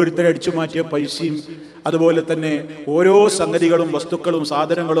 ഓരോരുത്തരെ അടിച്ചു മാറ്റിയ പൈസയും അതുപോലെ തന്നെ ഓരോ സംഗതികളും വസ്തുക്കളും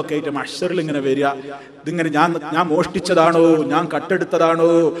സാധനങ്ങളും ഒക്കെ ആയിട്ട് മഹ്ശറിൽ ഇങ്ങനെ വരിക. ഇതിങ്ങനെ ഞാൻ മോഷ്ടിച്ചതാണോ, ഞാൻ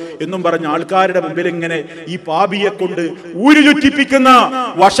കട്ടെടുത്തതാണോ എന്നും പറഞ്ഞ ആൾക്കാരുടെ മുമ്പിൽ ഇങ്ങനെ ഈ പാപിയെ കൊണ്ട് ഊരു ചുറ്റിപ്പിക്കുന്ന,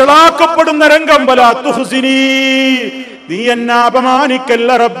 വഷളാക്കപ്പെടുന്ന രംഗം. ബലാ തുഹ്സിനി, നീ എന്നെ അപമാനിക്കല്ല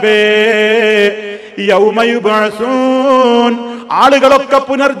റബ്ബേ. യൗമ യുബ്അസൂൻ, ആളുകളൊക്കെ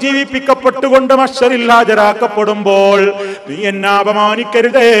പുനർജീവിപ്പിക്കപ്പെട്ടുകൊണ്ട് മഹ്ശറിൽ ഹാജരാക്കപ്പെടുമ്പോൾ നീ എന്നെ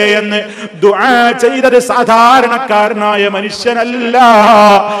അപമാനിക്കരുതേ എന്ന് ദുആ ചെയ്തത് സാധാരണക്കാരനായ മനുഷ്യനല്ല,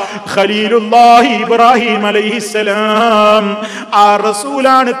 ഖലീലുല്ലാഹി ഇബ്രാഹിം അലൈഹിസ്സലാം. ആ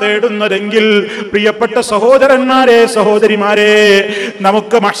റസൂലാണ് തേടുന്നതെങ്കിൽ പ്രിയപ്പെട്ട സഹോദരന്മാരെ, സഹോദരിമാരെ,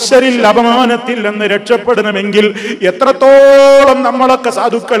 നമുക്ക് മഹ്ശറിൽ അപമാനത്തിൽ നിന്ന് രക്ഷപ്പെടണമെങ്കിൽ എത്രത്തോളം നമ്മളൊക്കെ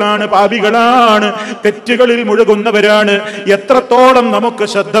സാധുക്കളാണ്, പാപികളാണ്, തെറ്റുകളിൽ മുഴുകുന്നവരാണ്, എത്രത്തോളം നമുക്ക്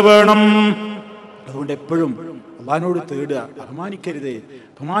ശ്രദ്ധ വേണം. അതുകൊണ്ട് എപ്പോഴും അള്ളാഹിനോട് തേടുക, അപമാനിക്കരുതേ.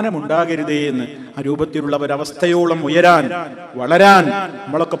 അപമാനമുണ്ടാകരുതേ എന്ന് ആ രൂപത്തിലുള്ള ഒരവസ്ഥയോളം ഉയരാൻ വളരാൻ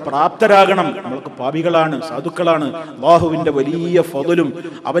നമ്മളൊക്കെ പ്രാപ്തരാകണം. നമ്മളൊക്കെ പാപികളാണ്, സാധുക്കളാണ്. അല്ലാഹുവിന്റെ വലിയ ഫضലും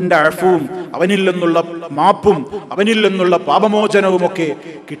അവന്റെ അഫ്വും അവനിൽ നിന്നുള്ള മാപ്പും അവനിൽ നിന്നുള്ള പാപമോചനവും ഒക്കെ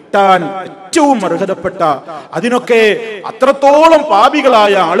കിട്ടാൻ ഏറ്റവും അർഹതപ്പെട്ട, അതിനൊക്കെ അത്രത്തോളം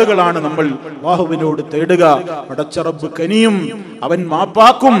പാപികളായ ആളുകളാണ് നമ്മൾ. അല്ലാഹുവിനോട് തേടുക, പടച്ച റബ്ബ് കനിയും, അവൻ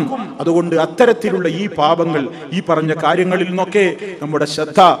മാപ്പാക്കും. അതുകൊണ്ട് അത്തരത്തിലുള്ള ഈ പാപങ്ങൾ, ഈ പറഞ്ഞ കാര്യങ്ങളിൽ നിന്നൊക്കെ നമ്മുടെ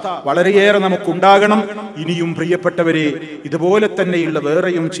ശ്രദ്ധ വളരെയേറെ നമുക്കുണ്ടാകണം. ഇനിയും പ്രിയപ്പെട്ടവരെ, ഇതുപോലെ തന്നെയുള്ള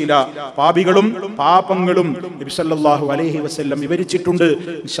വേറെയും ചില പാപികളും പാപങ്ങളും നബി സല്ലല്ലാഹു അലൈഹി വസല്ലം വിവരിച്ചിട്ടുണ്ട്.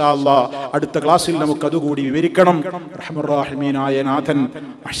 ഇൻഷാ അല്ലാഹ് അടുത്ത ക്ലാസ്സിൽ നമുക്ക് അതുകൂടി വിവരിക്കണം. റഹ്മാൻ റഹീമീനായ നാഥൻ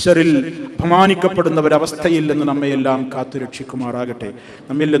മഹ്ശറിൽ അപമാനിക്കപ്പെടുന്ന ഒരവസ്ഥയിൽ നിന്ന് നമ്മയെല്ലാം കാത്തുരക്ഷിക്കുമാറാകട്ടെ.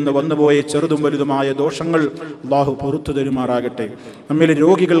 നമ്മിൽ നിന്ന് വന്നുപോയ ചെറുതും വലുതുമായ ദോഷങ്ങൾ അല്ലാഹു പുറത്തു തരുമാറാകട്ടെ. നമ്മിലെ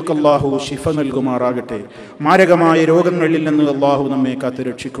രോഗികൾക്ക് അല്ലാഹു ശിഫ നൽകുമാറാകട്ടെ. മാരകമായ രോഗങ്ങളിൽ നിന്ന് അല്ലാഹു നമ്മെ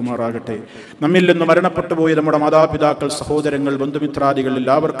കാത്തുരക്ഷിക്കുമാറാകട്ടെ. നമ്മിൽ നിന്ന് മരണപ്പെട്ടു പോയ നമ്മുടെ മാതാപിതാക്കൾ, സഹോദരങ്ങൾ, ബന്ധുമിത്രാദികൾ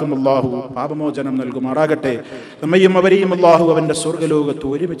എല്ലാവർക്കും അല്ലാഹു പാപമോചനം നൽകുമാറാകട്ടെ. നമ്മയും അവരെയും അല്ലാഹു അവന്റെ സ്വർഗ്ഗലോകത്ത്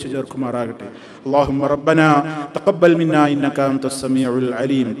ഒരുമിച്ച് ചേർക്കുമാറാകട്ടെ. അല്ലാഹുമ്മ റബ്ബനാ തഖബ്ബൽ മിന്നാ ഇന്നക അൻതസ് സമീഉൽ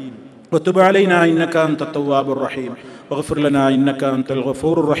അലീം وتب علينا إنك أنت التواب الرحيم واغفر لنا إنك أنت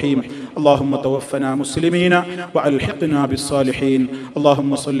الغفور الرحيم. اللهم توفنا مسلمين وألحقنا بالصالحين.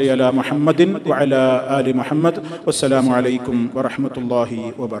 اللهم صل على محمد وعلى آل محمد. والسلام عليكم ورحمة الله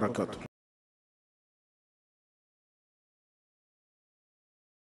وبركاته.